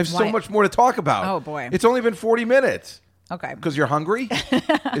 I have so much more to talk about. Oh boy, it's only been 40 minutes. Okay. Because you're hungry?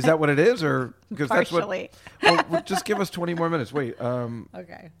 Is that what it is? Or because that's what? Partially. Well, just give us 20 more minutes. Wait.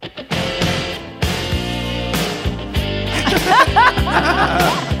 Okay.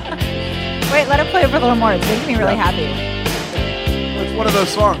 Wait, let it play for a little more. It's making me really happy. It's one of those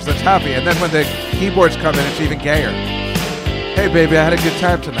songs that's happy, and then when the keyboards come in, it's even gayer. Hey, baby, I had a good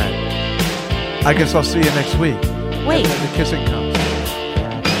time tonight. I guess I'll see you next week. Wait. And then the kissing comes.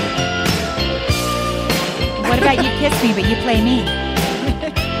 What about you kiss me, but you play me?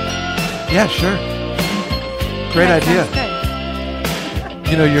 Yeah, sure. Great idea.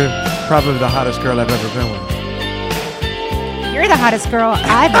 You're probably the hottest girl I've ever been with. You're the hottest girl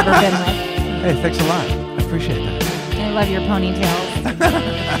I've ever been with. Hey, thanks a lot. I appreciate that. I love your ponytails.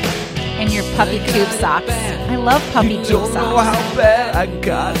 And your puppy tube socks. I love puppy tube socks. Know how bad I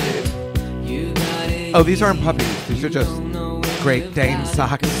got it. Oh, these aren't puppies. These are just Great Dane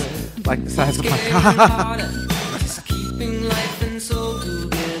socks. Like the size of my cock.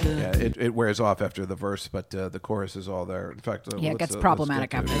 Yeah, it wears off after the verse, but the chorus is all there. In fact, it gets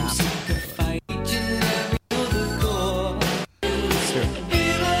problematic after that.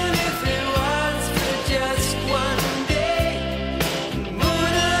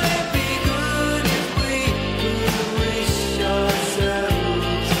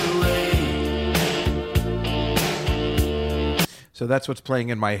 So that's what's playing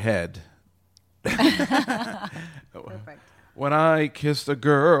in my head. Perfect. When I kissed a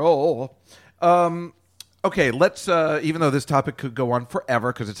girl. Okay, let's, even though this topic could go on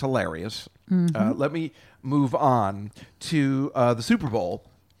forever because it's hilarious, let me move on to the Super Bowl.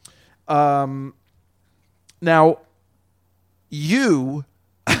 Now,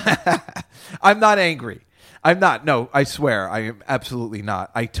 I'm not angry. I'm not. No, I swear. I am absolutely not.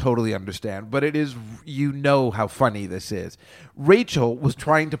 I totally understand. But it is, how funny this is. Rachel was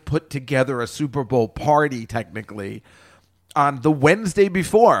trying to put together a Super Bowl party, technically, on the Wednesday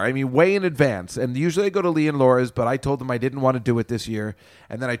before. I mean, way in advance. And usually I go to Lee and Laura's, but I told them I didn't want to do it this year.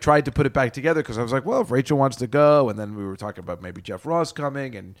 And then I tried to put it back together because I was like, well, if Rachel wants to go, and then we were talking about maybe Jeff Ross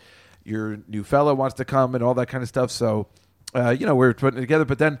coming, and your new fellow wants to come, and all that kind of stuff. So, we were putting it together.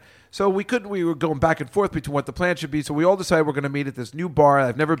 But then, so we were going back and forth between what the plan should be. So we all decided we're going to meet at this new bar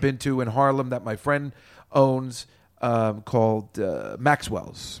I've never been to in Harlem that my friend owns called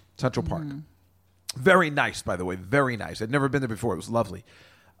Maxwell's, Central Park. Very nice, by the way. Very nice. I'd never been there before. It was lovely.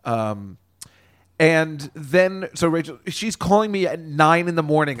 And then, so Rachel, she's calling me at 9 in the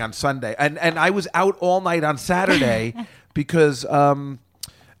morning on Sunday. And I was out all night on Saturday because,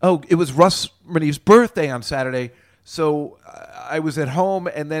 it was Russ Renee's birthday on Saturday. So I was at home,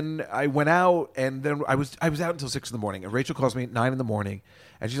 and then I went out, and then I was out until 6 in the morning. And Rachel calls me at 9 in the morning,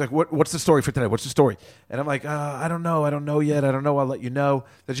 and she's like, "What's the story for today? What's the story?" And I'm like, "I don't know yet. I don't know. I'll let you know."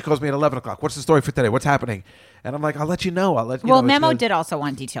 Then she calls me at 11 o'clock. "What's the story for today? What's happening?" And I'm like, "I'll let you know. Well, Memo did also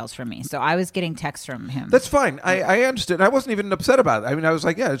want details from me, so I was getting texts from him. That's fine. I understood. I wasn't even upset about it. I mean, I was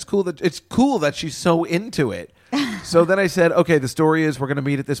like, "Yeah, it's cool that she's so into it." So then I said, "Okay, the story is we're going to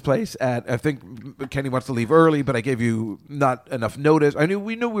meet at this place at, I think Kenny wants to leave early, but I gave you not enough notice.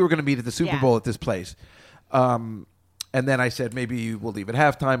 We knew we were going to meet at the Super Bowl at this place." And then I said, maybe we'll leave at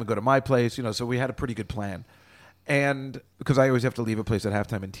halftime and go to my place, so we had a pretty good plan. And because I always have to leave a place at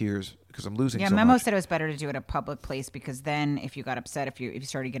halftime in tears because I'm losing so much. Memo said it was better to do it at a public place because then if you got upset, if you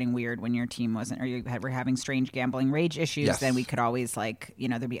started getting weird when your team wasn't, or you were having strange gambling rage issues, then we could always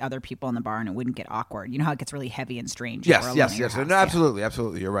there'd be other people in the bar and it wouldn't get awkward. You know how it gets really heavy and strange? Yes. No,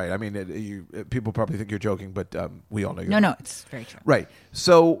 absolutely. You're right. I mean, people probably think you're joking, but we all know you're No, it's very true. Right.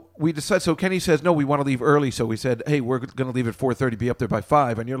 So we decided, so Kenny says, no, we want to leave early. So we said, hey, we're going to leave at 4:30, be up there by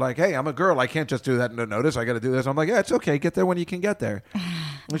 5. And you're like, hey, I'm a girl. I can't just do that no notice. I got to do this. I'm like, yeah, it's okay. Get there when you can get there.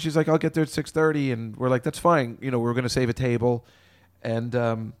 And she's like, I'll get there at 6:30. And we're like, that's fine. We're going to save a table. And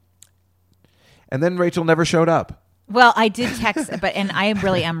then Rachel never showed up. Well, I did text, and I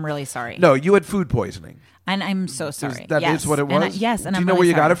really am really sorry. No, you had food poisoning. And I'm so sorry. That is what it was? Yes. And do you know where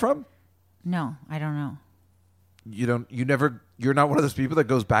you got it from? No, I don't know. You're not one of those people that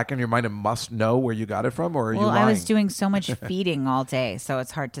goes back in your mind and must know where you got it from, or are you lying? I was doing so much feeding all day, so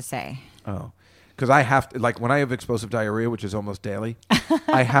it's hard to say. Oh. Because I have to, when I have explosive diarrhea, which is almost daily,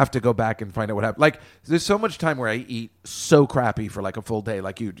 I have to go back and find out what happened. There's so much time where I eat so crappy for a full day,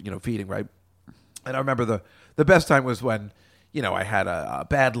 feeding, right? And I remember the best time was when, I had a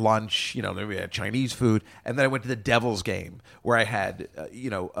bad lunch, then we had Chinese food, and then I went to the Devils game where I had,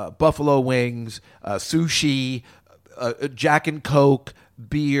 buffalo wings, sushi, Jack and Coke,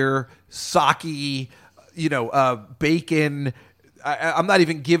 beer, sake, bacon. I'm not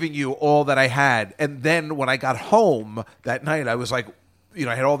even giving you all that I had. And then when I got home that night, I was like,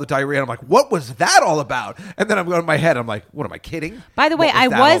 I had all the diarrhea. And I'm like, what was that all about? And then I'm going in my head. I'm like, what am I kidding? By the way, I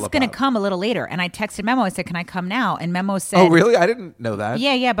was going to come a little later. And I texted Memo. I said, can I come now? And Memo said, oh, really? I didn't know that.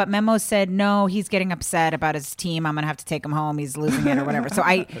 Yeah. But Memo said, no, he's getting upset about his team. I'm going to have to take him home. He's losing it or whatever. So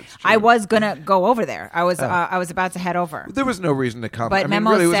I was going to go over there. I was about to head over. There was no reason to come. But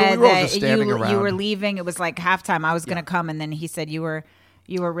Memo really, said we were all just standing you around. were leaving. It was like halftime. I was going to come. And then he said you were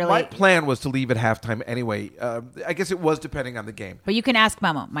really... My plan was to leave at halftime anyway. I guess it was depending on the game. But you can ask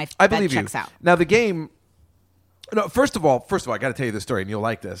Memo. I believe checks out. Now the game... No, first of all, I got to tell you this story, and you'll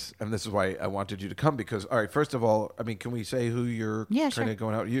like this. And this is why I wanted you to come, because, all right, first of all, can we say who you're kind of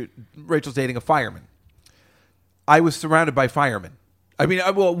going out? Rachel's dating a fireman. I was surrounded by firemen.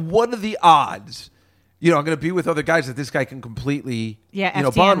 What are the odds... I'm going to be with other guys that this guy can completely, bond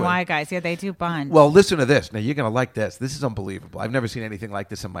with. FDNY guys. Yeah, they do bond. Well, listen to this. Now, you're going to like this. This is unbelievable. I've never seen anything like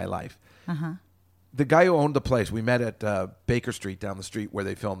this in my life. Uh-huh. The guy who owned the place, we met at Baker Street down the street where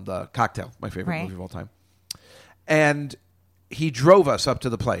they filmed Cocktail, my favorite movie of all time. And he drove us up to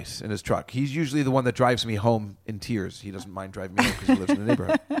the place in his truck. He's usually the one that drives me home in tears. He doesn't mind driving me home because he lives in the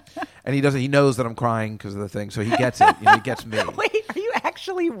neighborhood. And he knows that I'm crying because of the thing, so he gets it. He gets me. Wait, are you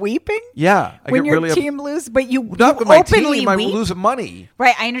actually weeping? Yeah. When your team loses, but you not with my openly team, weep? I'm losing money.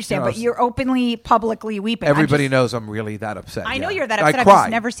 Right, I understand, but you're openly, publicly weeping. Everybody knows I'm really that upset. I know you're that upset. I've cry.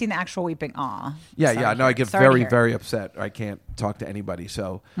 just never seen the actual weeping. Aw. Yeah. No, I get very, very upset. I can't talk to anybody.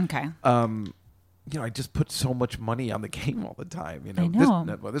 So okay. I just put so much money on the game all the time. I know.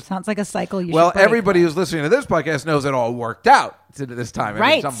 This sounds like a cycle. Everybody who's listening to this podcast knows it all worked out to this time.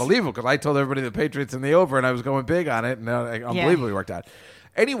 Right. It's unbelievable because I told everybody the Patriots in the over, and I was going big on it, and unbelievably worked out.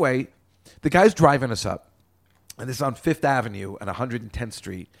 Anyway, the guy's driving us up, and this is on 5th Avenue and 110th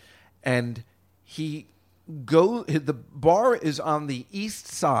Street, and the bar is on the east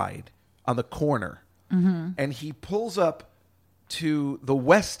side on the corner, and he pulls up to the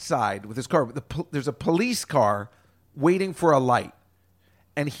west side with his car. There's a police car waiting for a light.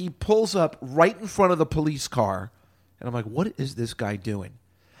 And he pulls up right in front of the police car. And I'm like, what is this guy doing?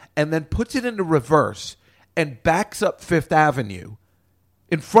 And then puts it into reverse and backs up Fifth Avenue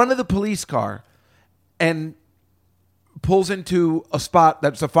in front of the police car and pulls into a spot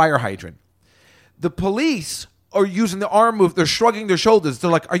that's a fire hydrant. The police are using the arm move. They're shrugging their shoulders. They're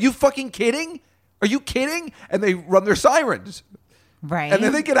like, are you fucking kidding? Are you kidding? And they run their sirens. Right. And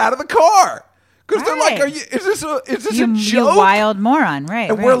then they get out of the car. Because they're like, is this a joke? You wild moron. Right.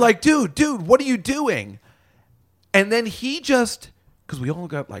 And we're like, dude, what are you doing? And then he just, because we all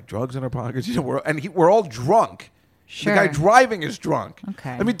got like drugs in our pockets, we're all drunk. Sure. The guy driving is drunk.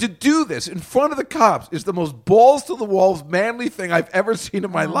 Okay. I mean, to do this in front of the cops is the most balls to the walls, manly thing I've ever seen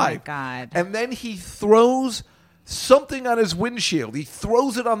in my life. Oh, my God. And then he throws something on his windshield. He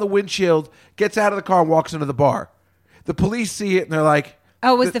throws it on the windshield, gets out of the car, and walks into the bar. The police see it, and they're like,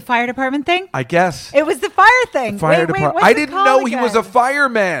 oh, was the fire department thing? I guess. It was the fire thing. Fire department. what's I it didn't called know he was a again?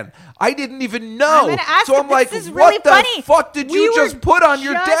 fireman. I didn't even know. I'm gonna ask so him. I'm like, This is what really the funny. fuck did you We were just put on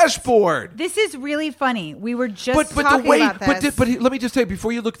your just- dashboard? This is really funny. We were just But talking the way, about this. let me just say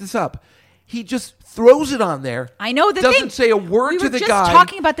before you look this up, he just throws it on there. I know the doesn't thing. say a word We to were the just guy.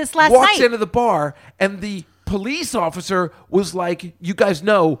 talking about this last walks night. into the bar, and the police officer was like, you guys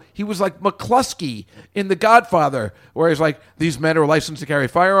know, he was like McCluskey in The Godfather, where he's like, these men are licensed to carry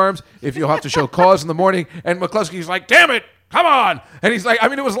firearms if you'll have to show cause in the morning. And McCluskey's like, damn it, come on. And he's like, I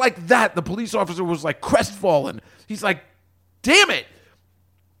mean, it was like that. The police officer was like crestfallen. He's like, damn it.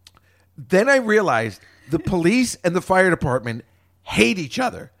 Then I realized the police and the fire department hate each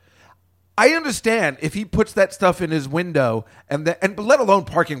other. I understand if he puts that stuff in his window and let alone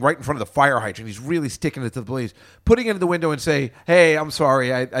parking right in front of the fire hydrant, he's really sticking it to the police. Putting it in the window and say, hey, I'm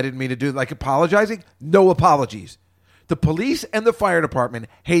sorry, I didn't mean to do it. Like apologizing? No apologies. The police and the fire department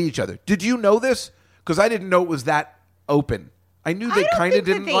hate each other. Did you know this? Because I didn't know it was that open. I knew they kind of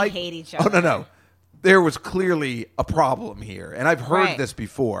didn't like. Hate each Oh, other. no. There was clearly a problem here. And I've heard Right. this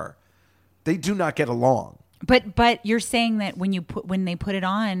before. They do not get along. But you're saying that when they put it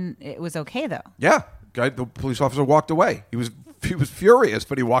on, it was okay though. Yeah, the police officer walked away. He was furious,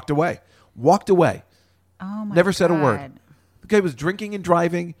 but he walked away. Walked away. Oh my! Never said a God. word. The guy was drinking and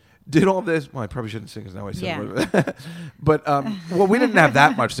driving. Did all this. Well, I probably shouldn't sing because now I said a word. But well, we didn't have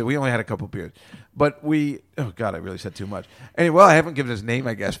that much. So we only had a couple beers. But we. Oh God, I really said too much. Anyway, well, I haven't given his name,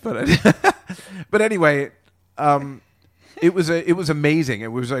 I guess. But but anyway. It was amazing.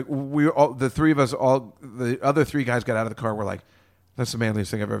 It was like we were all, the three of us, all the other three guys got out of the car. And we're like, that's the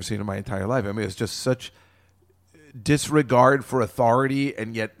manliest thing I've ever seen in my entire life. I mean, it's just such disregard for authority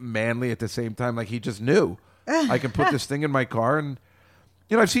and yet manly at the same time. Like he just knew I can put this thing in my car, and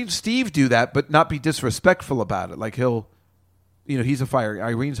I've seen Steve do that, but not be disrespectful about it. Like he'll. He's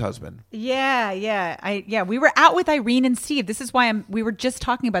Irene's husband. Yeah. We were out with Irene and Steve. This is why we were just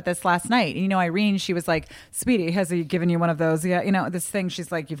talking about this last night. And, Irene, she was like, sweetie, has he given you one of those? Yeah. This thing.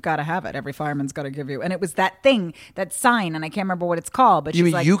 She's like, you've got to have it. Every fireman's got to give you. And it was that thing, that sign. And I can't remember what it's called. But You she's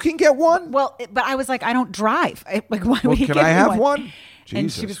mean like, you can get one? well, but I was like, I don't drive. Like, why Well, would he can give I me have one? And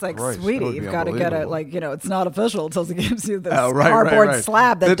she Jesus was like, Christ, that sweetie, would be you've got to get it. unbelievable. Like, it's not official until he gives you this Oh, right, cardboard right.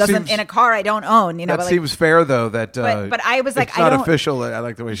 slab that doesn't, seems- in a car I don't own. That but like, seems fair, though. That But I was like, it's I not don't- official. I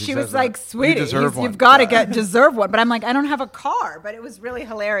like the way she she says was like, that. sweetie, You deserve one. you've got to deserve one. But I'm like, I don't have a car. But it was really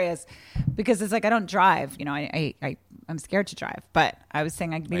hilarious because it's like, I don't drive. I'm scared to drive. But I was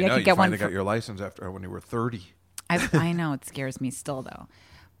saying maybe I know, could you get one. finally got your license after when you were 30. I know it scares me still though.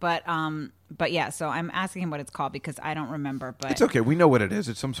 But yeah, so I'm asking him what it's called because I don't remember. But It's okay. We know what it is.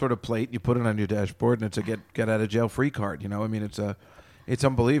 It's some sort of plate. You put it on your dashboard, and it's a get out of jail free card. I mean, it's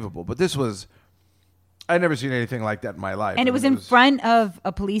unbelievable. But this was, I'd never seen anything like that in my life. and it was in front of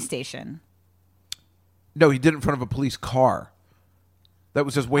a police station. No, he did it in front of a police car. That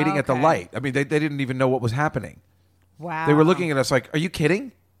was just waiting at the Okay. light. I mean, they didn't even know what was happening. Wow. They were looking at us like, "Are you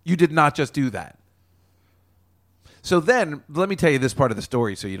kidding? You did not just do that." So then, let me tell you this part of the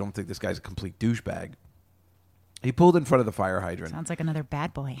story so you don't think this guy's a complete douchebag. He pulled in front of the fire hydrant. Sounds like another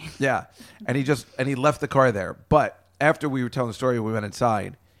bad boy. Yeah. And he left the car there. But after we were telling the story, we went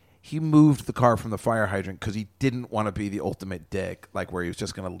inside. He moved the car from the fire hydrant because he didn't want to be the ultimate dick, like where he was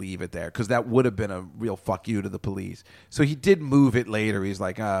just going to leave it there, because that would have been a real fuck you to the police. So he did move it later. He's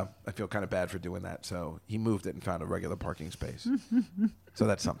like, I feel kind of bad for doing that. So he moved it and found a regular parking space. So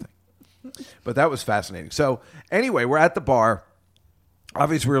that's something. But that was fascinating. So anyway, we're at the bar.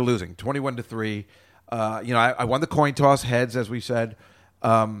 Obviously, we were losing 21-3. I won the coin toss, heads, as we said.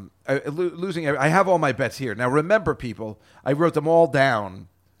 Losing. I have all my bets here. Now, remember, people, I wrote them all down.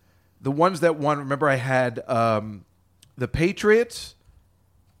 The ones that won, remember I had the Patriots,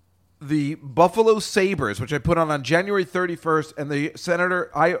 the Buffalo Sabres, which I put on January 31st, and the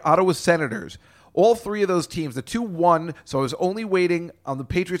Ottawa Senators. All three of those teams, the 2 won, so I was only waiting on the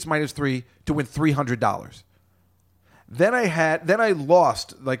Patriots -3 to win $300. Then I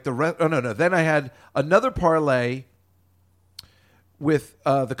lost like the rest. Oh no! Then I had another parlay with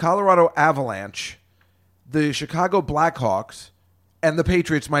the Colorado Avalanche, the Chicago Blackhawks, and the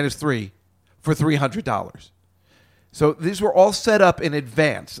Patriots -3 for $300. So these were all set up in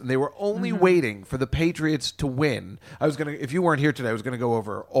advance, and they were only waiting for the Patriots to win. If you weren't here today, I was gonna go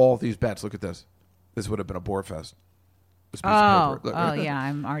over all these bets. Look at this. This would have been a bore fest. Yeah,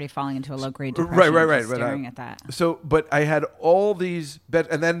 I'm already falling into a low-grade depression. Right. Staring at that. So, but I had all these bets,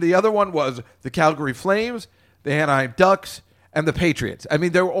 and then the other one was the Calgary Flames, the Anaheim Ducks, and the Patriots. I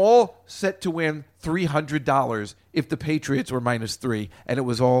mean, they were all set to win $300 if the Patriots were -3, and it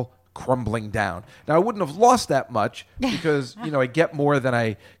was all crumbling down. Now, I wouldn't have lost that much because, I get more than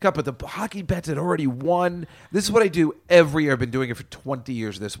I got, but the hockey bets had already won. This is what I do every year. I've been doing it for 20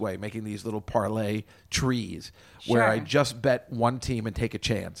 years this way, making these little parlay trees where I just bet one team and take a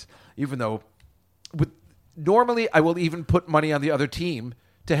chance, even though normally I will even put money on the other team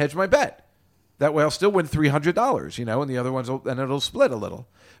to hedge my bet. That way I'll still win $300, and the other ones, and it'll split a little.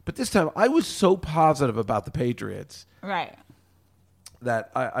 But this time I was so positive about the Patriots. Right.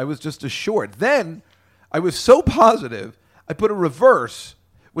 That I was just assured. Then I was so positive, I put a reverse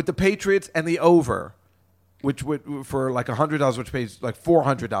with the Patriots and the over, which would for like $100, which pays like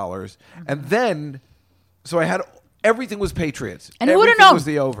 $400. And then, so I had everything was Patriots. And who would have known? Was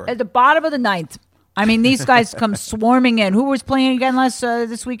the over at the bottom of the ninth? I mean, these guys come swarming in. Who was playing again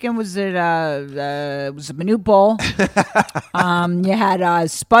this weekend? Was it Manute Bol? You had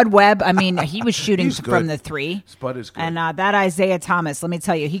Spud Webb. I mean, he was shooting from the 3. Spud is good. And that Isaiah Thomas, let me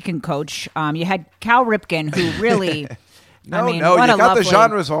tell you, he can coach. You had Cal Ripken, who really... you got the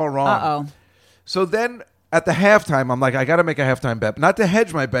genres all wrong. Uh-oh. So then at the halftime, I'm like, I got to make a halftime bet. Not to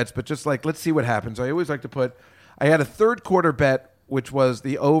hedge my bets, but just like, let's see what happens. I always like to put... I had a third quarter bet, which was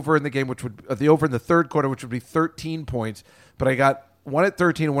the over in the game, which would the over in the third quarter, which would be 13 points. But I got one at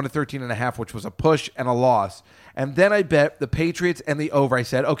 13 and one at 13.5, which was a push and a loss. And then I bet the Patriots and the over. I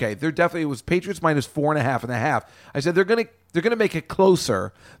said, okay, it was Patriots -4.5. I said they're gonna make it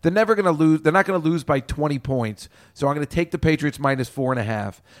closer. They're never gonna lose. They're not gonna lose by 20 points. So I'm gonna take the Patriots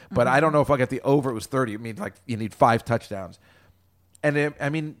 -4.5. But I don't know if I'll get the over. It was 30. It means like you need 5 touchdowns. And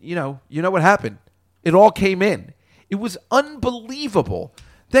you know what happened? It all came in. It was unbelievable.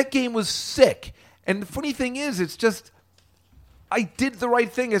 That game was sick. And the funny thing is, it's just, I did the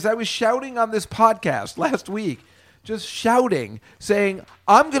right thing. As I was shouting on this podcast last week, just shouting, saying,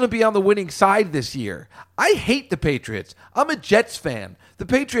 I'm going to be on the winning side this year. I hate the Patriots. I'm a Jets fan. The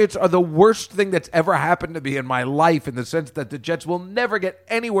Patriots are the worst thing that's ever happened to me in my life, in the sense that the Jets will never get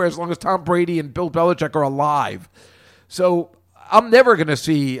anywhere as long as Tom Brady and Bill Belichick are alive. So I'm never going to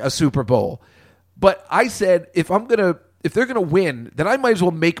see a Super Bowl. But I said, if they're gonna win, then I might as well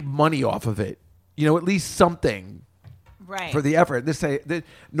make money off of it. At least something, right, for the effort.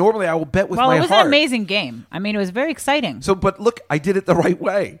 Normally I will bet with my heart. Well, it was an amazing game. I mean, it was very exciting. So, but look, I did it the right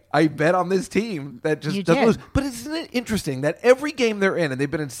way. I bet on this team that just doesn't lose. But isn't it interesting that every game they're in, and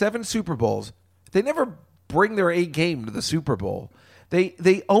they've been in 7 Super Bowls, they never bring their A game to the Super Bowl.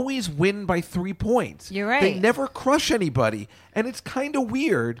 They always win by 3 points. You're right. They never crush anybody. And it's kind of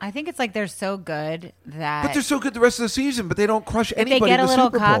weird. I think it's like they're so good that... But they're so good the rest of the season, but they don't crush anybody. They get in a the little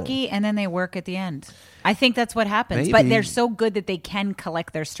Super Bowl. cocky, and then they work at the end. I think that's what happens. Maybe. But they're so good that they can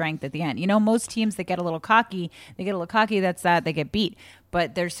collect their strength at the end. Most teams that get a little cocky, that's that, they get beat.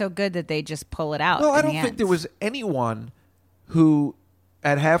 But they're so good that they just pull it out. Well, I don't think there was anyone who,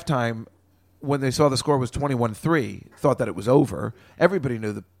 at halftime, when they saw the score was 21-3, thought that it was over. Everybody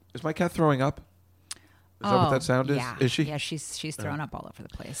knew that. Is my cat throwing up? Is that what that sound is? Yeah. Is she? Yeah, she's throwing up all over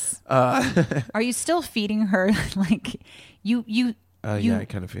the place. Are you still feeding her like you? Yeah, I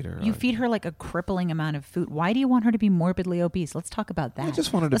kind of feed her. You feed her like a crippling amount of food. Why do you want her to be morbidly obese? Let's talk about that. I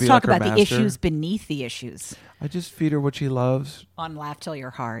just want her to Let's be talk like her about the master. issues beneath the issues. I just feed her what she loves. On Laugh Till You're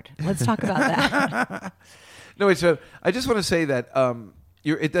Hard. Let's talk about that. No, wait. So I just want to say that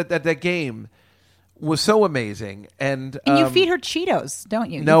that game was so amazing, and you feed her Cheetos,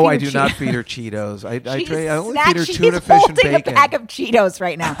 don't you? No, I do not feed her Cheetos. I only feed her tuna, fish, and bacon. She's holding a bag of Cheetos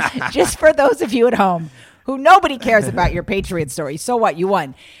right now. Just for those of you at home who nobody cares about your Patriot story. So what? You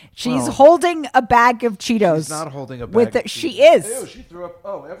won. She's holding a bag of Cheetos. She's not holding a bag of Cheetos. She is. Ew, she threw up.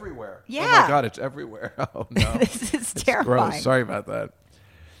 Oh, everywhere. Yeah. Oh, my God, it's everywhere. Oh, no. This is terrifying. Gross. Sorry about that.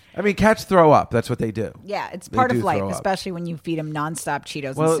 I mean, cats throw up. That's what they do. Yeah, it's They part do of life, throw up. especially when you feed them nonstop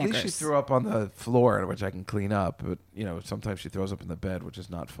Cheetos Well, and at Snickers. least she threw up on the floor, which I can clean up. But sometimes she throws up in the bed, which is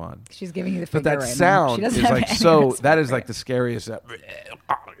not fun. She's giving you the But figure that right now. sound She doesn't is have like any so. response That is rate. like the scariest.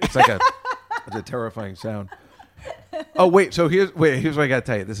 It's like it's a terrifying sound. Oh wait, here's what I got to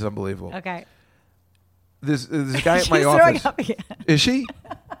tell you. This is unbelievable. Okay. This guy at She's my throwing office. up again. Is she?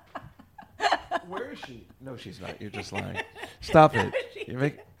 Where is she? No, she's not. You're just lying. Stop it.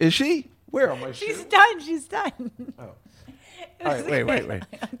 Is she? Where am I? She's done. She's done. Oh. All right, wait.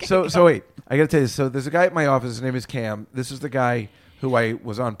 Okay, so wait. I got to tell you. So there's a guy at my office. His name is Cam. This is the guy who I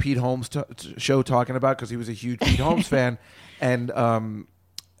was on Pete Holmes' show talking about because he was a huge Pete Holmes fan, and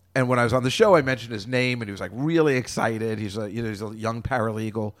when I was on the show, I mentioned his name, and he was like really excited. He's he's a young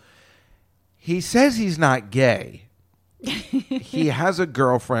paralegal. He says he's not gay. He has a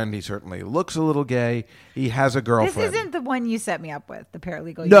girlfriend. He certainly looks a little gay. He has a girlfriend. This isn't the one you set me up with, the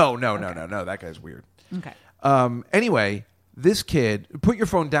paralegal. No. That guy's weird. Okay. Anyway, this kid, put your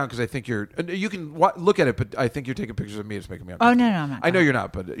phone down because I think you can look at it, but I think you're taking pictures of me. It's making me uncomfortable. Oh, no, I'm not. I know you're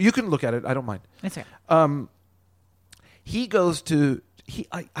not, but you can look at it. I don't mind. That's okay. He goes to,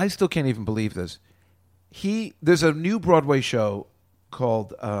 I still can't even believe this. There's a new Broadway show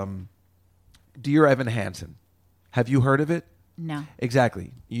called Dear Evan Hansen. Have you heard of it? No.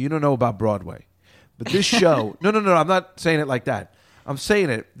 Exactly. You don't know about Broadway. But this show, no, I'm not saying it like that. I'm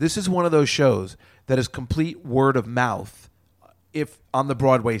saying this is one of those shows that is complete word of mouth if on the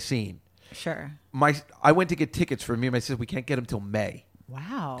Broadway scene. Sure. I went to get tickets for me and my sister. We can't get them till May.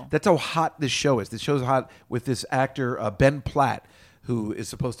 Wow. That's how hot this show is. This show's hot with this actor, Ben Platt, who is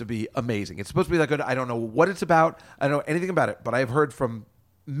supposed to be amazing. It's supposed to be that good. I don't know what it's about. I don't know anything about it, but I've heard from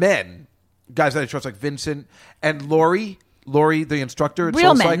guys that I trust, like Vincent and Lori, the instructor at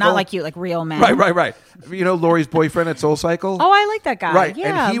Real SoulCycle. men, not like you, like real men. Right. You know Lori's boyfriend at SoulCycle? Oh, I like that guy. Right.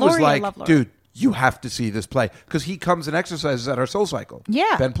 Yeah, and he Lori, was I like, love Lori. dude, you have to see this play. Because he comes and exercises at our SoulCycle.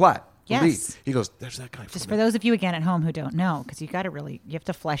 Yeah. Ben Platt. the Yes. lead. He goes, there's that guy. Just for those of you again at home who don't know, because you have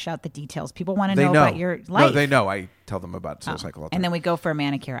to flesh out the details. People want to They know about your life. No, they know. I tell them about SoulCycle all the time. And then we go for a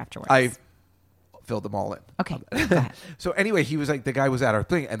manicure afterwards. I filled them all in. Okay, go ahead. So anyway, he was like, the guy was at our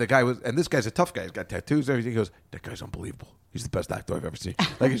thing, and this guy's a tough guy. He's got tattoos and everything. He goes, that guy's unbelievable. He's the best actor I've ever seen.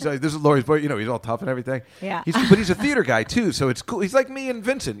 Like, he's like, this is Laurie's boy. You know, he's all tough and everything. Yeah. But he's a theater guy too, so it's cool. He's like me and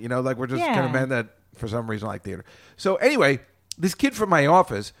Vincent. You know, like we're just Yeah. kind of men that for some reason like theater. So anyway, this kid from my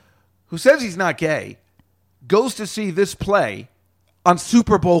office who says he's not gay goes to see this play on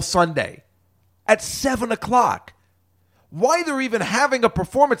Super Bowl Sunday at 7:00. Why they're even having a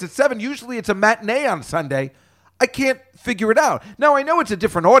performance at 7? Usually it's a matinee on Sunday. I can't figure it out. Now, I know it's a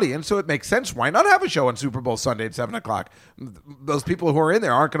different audience, so it makes sense. Why not have a show on Super Bowl Sunday at 7:00? Those people who are in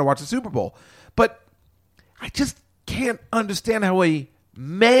there aren't going to watch the Super Bowl. But I just can't understand how a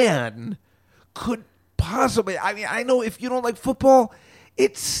man could possibly... I mean, I know if you don't like football,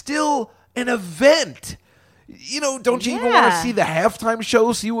 it's still an event. You know, don't you even want to Yeah. see the halftime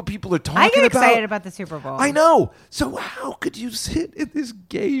show, see what people are talking about? I get excited about the Super Bowl. I know. So how could you sit in this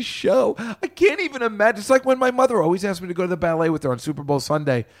gay show? I can't even imagine. It's like when my mother always asked me to go to the ballet with her on Super Bowl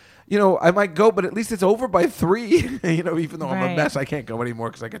Sunday. You know, I might go, but at least it's over by 3. You know, even though I'm a Right. mess, I can't go anymore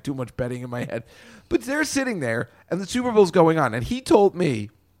because I got too much betting in my head. But they're sitting there, and the Super Bowl's going on. And he told me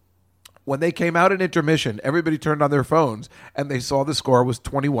when they came out in intermission, everybody turned on their phones, and they saw the score was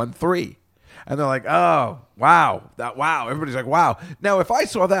 21-3. And they're like, oh, wow. Wow. Everybody's like, wow. Now, if I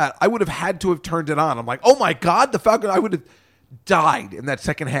saw that, I would have had to have turned it on. I'm like, oh, my God, the Falcons, I would have died in that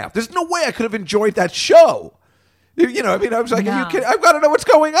second half. There's no way I could have enjoyed that show. You know, I mean, I was like, No. are you kidding? I've got to know what's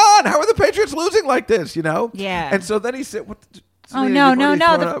going on. How are the Patriots losing like this, you know? Yeah. And so then he said, what the, Oh, Selena, no, you've no,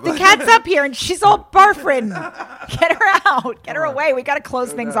 already no. thrown The up. cat's up here, and she's all barfing. Get her out. Get her away. We got to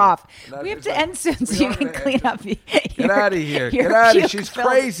close things off. We have to end soon so you can clean up. Get out of here. Get out of here. She's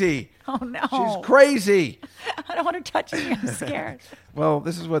crazy. Oh, no. She's crazy. I don't want her touching me. I'm scared. Well,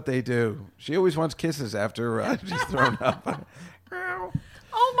 this is what they do. She always wants kisses after she's thrown up.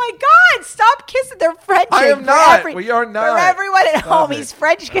 Oh, my God. Stop kissing. They're Frenching. I am not. We are not. For everyone at Stop home, it. he's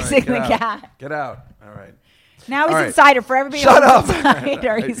French All right, kissing get the out. cat. Get out. All right. Now he's All right. inside her. For everybody Shut else up. inside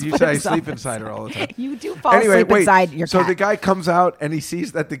her, he's You put say I himself sleep inside her all the time. You do fall Anyway, asleep wait. inside your So cat. the guy comes out and he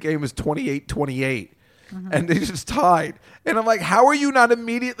sees that the game is 28-28. And they just tied. And I'm like, how are you not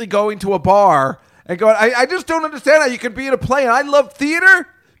immediately going to a bar and going, I just don't understand how you can be in a play. And I love theater,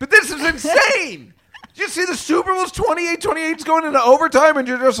 but this is insane. Did you see the Super Bowl's 28-28 is going into overtime? And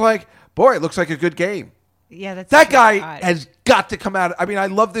you're just like, boy, it looks like a good game. Yeah, that's That so guy odd. has got to come out. I mean, I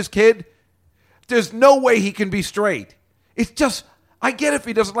love this kid. There's no way he can be straight. It's just, I get if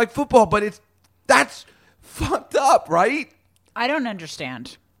he doesn't like football, but that's fucked up, right? I don't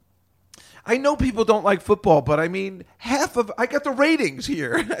understand. I know people don't like football, but I mean, I got the ratings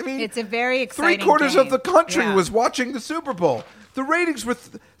here. I mean, it's a very exciting Three-quarters game. of the country Yeah. was watching the Super Bowl. The ratings were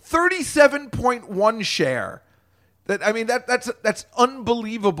 37.1 share. That's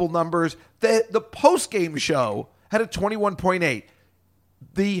unbelievable numbers. The post-game show had a 21.8.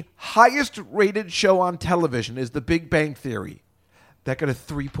 The highest rated show on television is The Big Bang Theory. That got a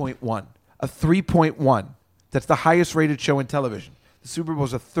 3.1. A 3.1. That's the highest rated show in television. The Super Bowl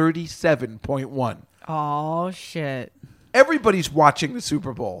is a 37.1. Oh, shit. Everybody's watching the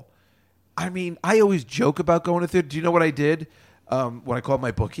Super Bowl. I mean, I always joke about going to theater. Do you know what I did? When I called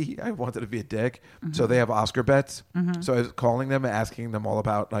my bookie, I wanted to be a dick. Mm-hmm. So they have Oscar bets. Mm-hmm. So I was calling them and asking them all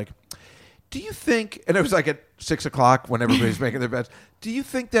about, like, do you think, and it was like at 6 o'clock when everybody's making their bets, do you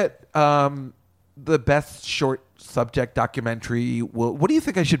think that the best short subject documentary, what do you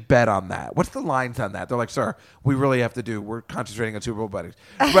think I should bet on that? What's the lines on that? They're like, sir, we're concentrating on Super Bowl betting.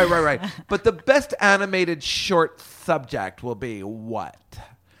 Right. But the best animated short subject will be what?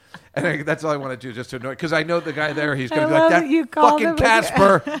 And that's all I want to do, just to annoy, because I know the guy there, he's going to be like, that fucking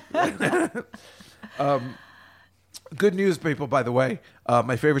Casper. Good news, people, by the way.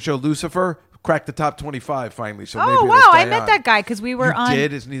 My favorite show, Lucifer, cracked the top 25 finally. So maybe wow. I met that guy because we were on.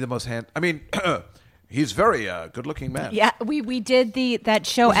 Did? Isn't he the most I mean, he's very good-looking man. Yeah, we did that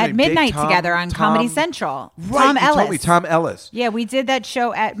show at midnight together on Comedy Central. Right, Tom Ellis. Told me, Tom Ellis. Yeah, we did that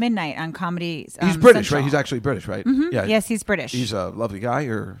show at midnight on Comedy He's British, Central. right? He's actually British, right? Mm-hmm. Yeah. Yes, he's British. He's a lovely guy,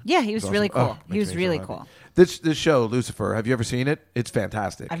 or yeah, he was really cool. He was really cool. This show, Lucifer, have you ever seen it? It's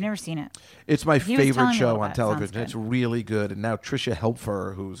fantastic. I've never seen it. It's my favorite show on television. It's really good. And now Tricia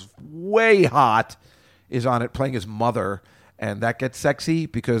Helfer, who's way hot, is on it playing his mother. And that gets sexy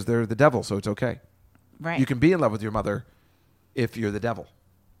because they're the devil, so it's okay. Right. You can be in love with your mother if you're the devil.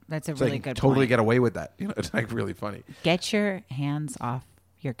 That's a so really good totally point. get away with that. You know, it's like really funny. Get your hands off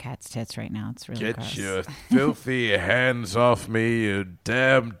your cat's tits right now. It's really gross. Get your filthy hands off me, you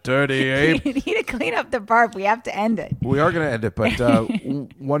damn dirty ape. You need to clean up the barf. We have to end it. We are going to end it, but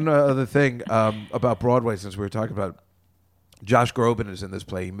one other thing about Broadway, since we were talking about Josh Groban is in this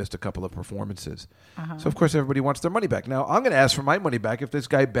play. He missed a couple of performances. Uh-huh. So, of course, everybody wants their money back. Now, I'm going to ask for my money back if this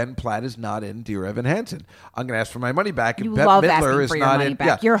guy Ben Platt is not in Dear Evan Hansen. I'm going to ask for my money back if Bette Midler is not in.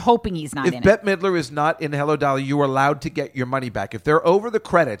 Yeah. You're hoping he's not in. If Bette Midler is not in Hello Dolly, you are allowed to get your money back. If they're over the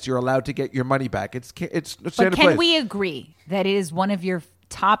credits, you're allowed to get your money back. It's standard But can place. we agree that it is one of your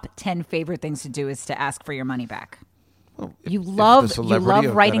top 10 favorite things to do is to ask for your money back? Well, you love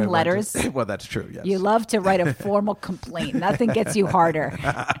writing letters. Well, that's true, yes. You love to write a formal complaint. Nothing gets you harder.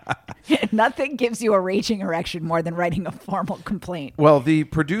 Nothing gives you a raging erection more than writing a formal complaint. Well, the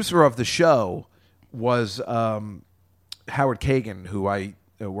producer of the show was Howard Kagan, who I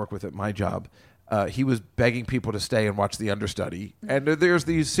work with at my job. He was begging people to stay and watch the understudy. And there's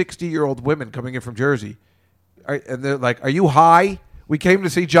these 60-year-old women coming in from Jersey. And they're like, are you high? We came to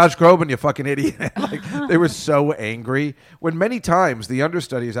see Josh Groban, you fucking idiot. Like, they were so angry. When many times the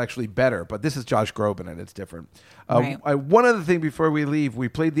understudy is actually better, but this is Josh Groban and it's different. Right. One other thing before we leave, we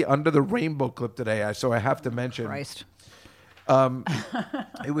played the Under the Rainbow clip today, so I have to mention. Christ.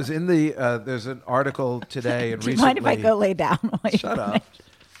 It was in the, there's an article today and Do you recently. mind if I go lay down? Shut up.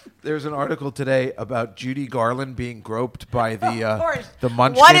 There's an article today about Judy Garland being groped by the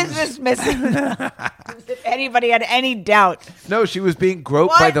Munchkins. What is this missing? If anybody had any doubt. No, she was being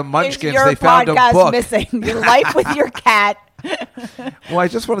groped by the Munchkins. What is your they found a podcast book. missing? Your life with your cat. Well, I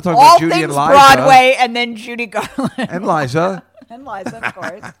just want to talk All about Judy things and Liza. Broadway and then Judy Garland. And Liza. And Liza, of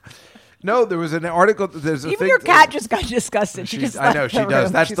course. No, there was an article. There's a Even thing, your cat just got disgusted. She just I know left she the does.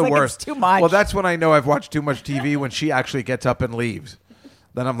 room. That's She's the like, worst. It's too much. Well, that's when I know I've watched too much TV, when she actually gets up and leaves.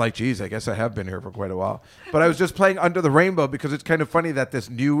 Then I'm like, geez, I guess I have been here for quite a while. But I was just playing Under the Rainbow because it's kind of funny that this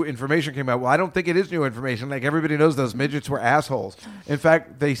new information came out. Well, I don't think it is new information. Like, everybody knows those midgets were assholes. In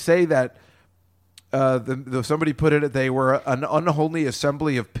fact, they say that somebody put it, they were an unholy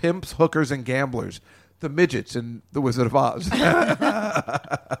assembly of pimps, hookers, and gamblers. The midgets in The Wizard of Oz. Wizard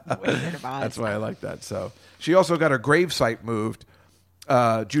of Oz. That's why I like that. So she also got her gravesite moved.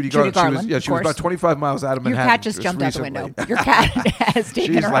 Judy Garland, she was about 25 miles out of Your Manhattan. cat just jumped recently. out the window. Your cat has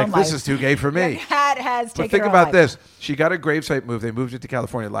taken She's her like, own this life. is too gay for me. Your cat has taken But think her own about life. this. She got her gravesite moved. They moved it to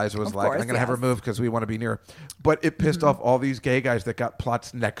California. Liza was Of like, course, I'm going to have her yes. moved because we want to be near her. But it pissed off all these gay guys that got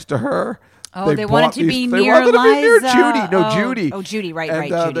plots next to her. Oh, they wanted to be they near wanted to be near Liza. Judy. No, Oh. Judy. Oh, Judy, right, and, right,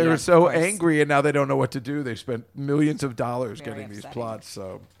 Judy, they were of so course. angry, and now they don't know what to do. They spent millions of dollars Very getting these upsetting. plots.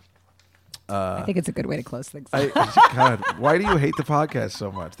 So, I think it's a good way to close things. God, why do you hate the podcast so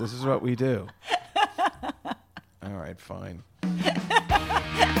much? This is what we do. All right, fine. Oh,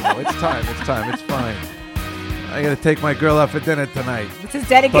 it's time. It's fine. I got to take my girl out for dinner tonight. This is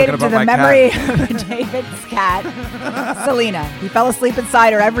dedicated to Talking the about my memory of David's cat, Selena. He fell asleep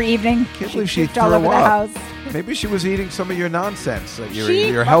inside her every evening. Can't believe she pooped all threw over the up. house. Maybe she was eating some of your nonsense, your She-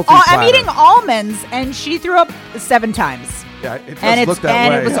 healthy I'm platter. eating almonds, and she threw up 7 times. Yeah, it does And look that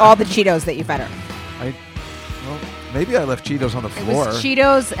and way. it was all the Cheetos that you fed her. Well, maybe I left Cheetos on the It floor. was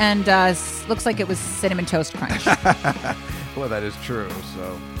Cheetos and looks like it was Cinnamon Toast Crunch. Well, that is true.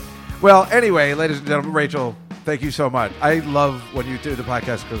 So, well, anyway, ladies and gentlemen, Rachel, thank you so much. I love when you do the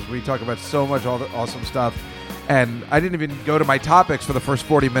podcast because we talk about so much all the awesome stuff. And I didn't even go to my topics for the first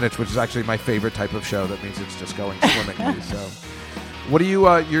 40 minutes, which is actually my favorite type of show. That means it's just going swimmingly. So, what do you?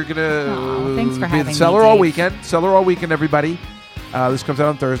 You're gonna thanks for be having in me, Cellar all Dave. weekend. Cellar all weekend, everybody. This comes out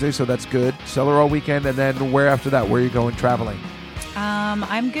on Thursday, so that's good. Cellar all weekend, and then where after that? Where are you going traveling?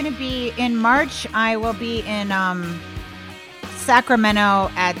 I'm going to be in March. I will be in Sacramento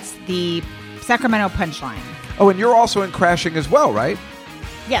at the Sacramento Punchline. Oh, and you're also in Crashing as well, right?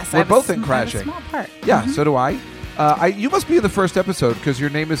 Yes, We're I have both a, in I have a Crashing. small part. Yeah, so do I. You must be in the first episode because your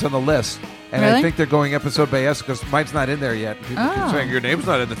name is on the list. And I Really? think they're going episode by episode because mine's not in there yet. People keep Oh. saying your name's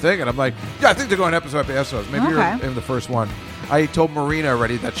not in the thing. And I'm like, yeah, I think they're going episode by episode. Maybe you're Okay. in the first one. I told Marina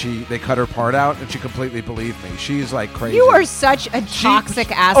already that they cut her part out and she completely believed me. She's like crazy. You are such a toxic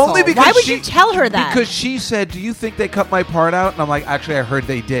asshole. Only because Why would you tell her that? Because she said, do you think they cut my part out? And I'm like, actually, I heard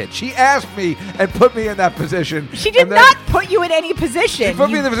they did. She asked me and put me in that position. she did And then- not put you in any position. She put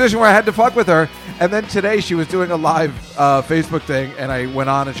me in the position where I had to fuck with her. And then today she was doing a live Facebook thing, and I went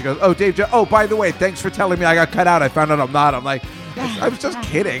on, and she goes, "Oh, Dave, oh, by the way, thanks for telling me I got cut out. I found out I'm not." I'm like, I was just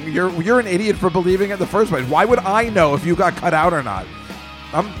kidding. You're an idiot for believing it in the first place. Why would I know if you got cut out or not?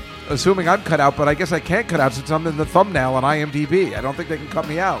 I'm assuming I'm cut out, but I guess I can't cut out since I'm in the thumbnail on IMDb. I don't think they can cut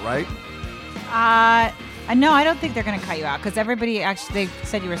me out, right? No, I don't think they're going to cut you out because everybody actually they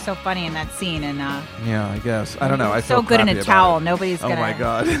said you were so funny in that scene, and Yeah, I guess. I don't know. I so feel good in crappy a about towel. it. Nobody's Oh gonna. my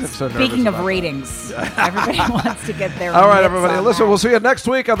God! I'm so nervous Speaking of about that. ratings, everybody wants to get their. All right, mitts everybody. on Listen, that. we'll see you next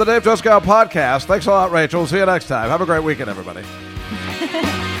week on the Dave Juskow podcast. Thanks a lot, Rachel. See you next time. Have a great weekend, everybody.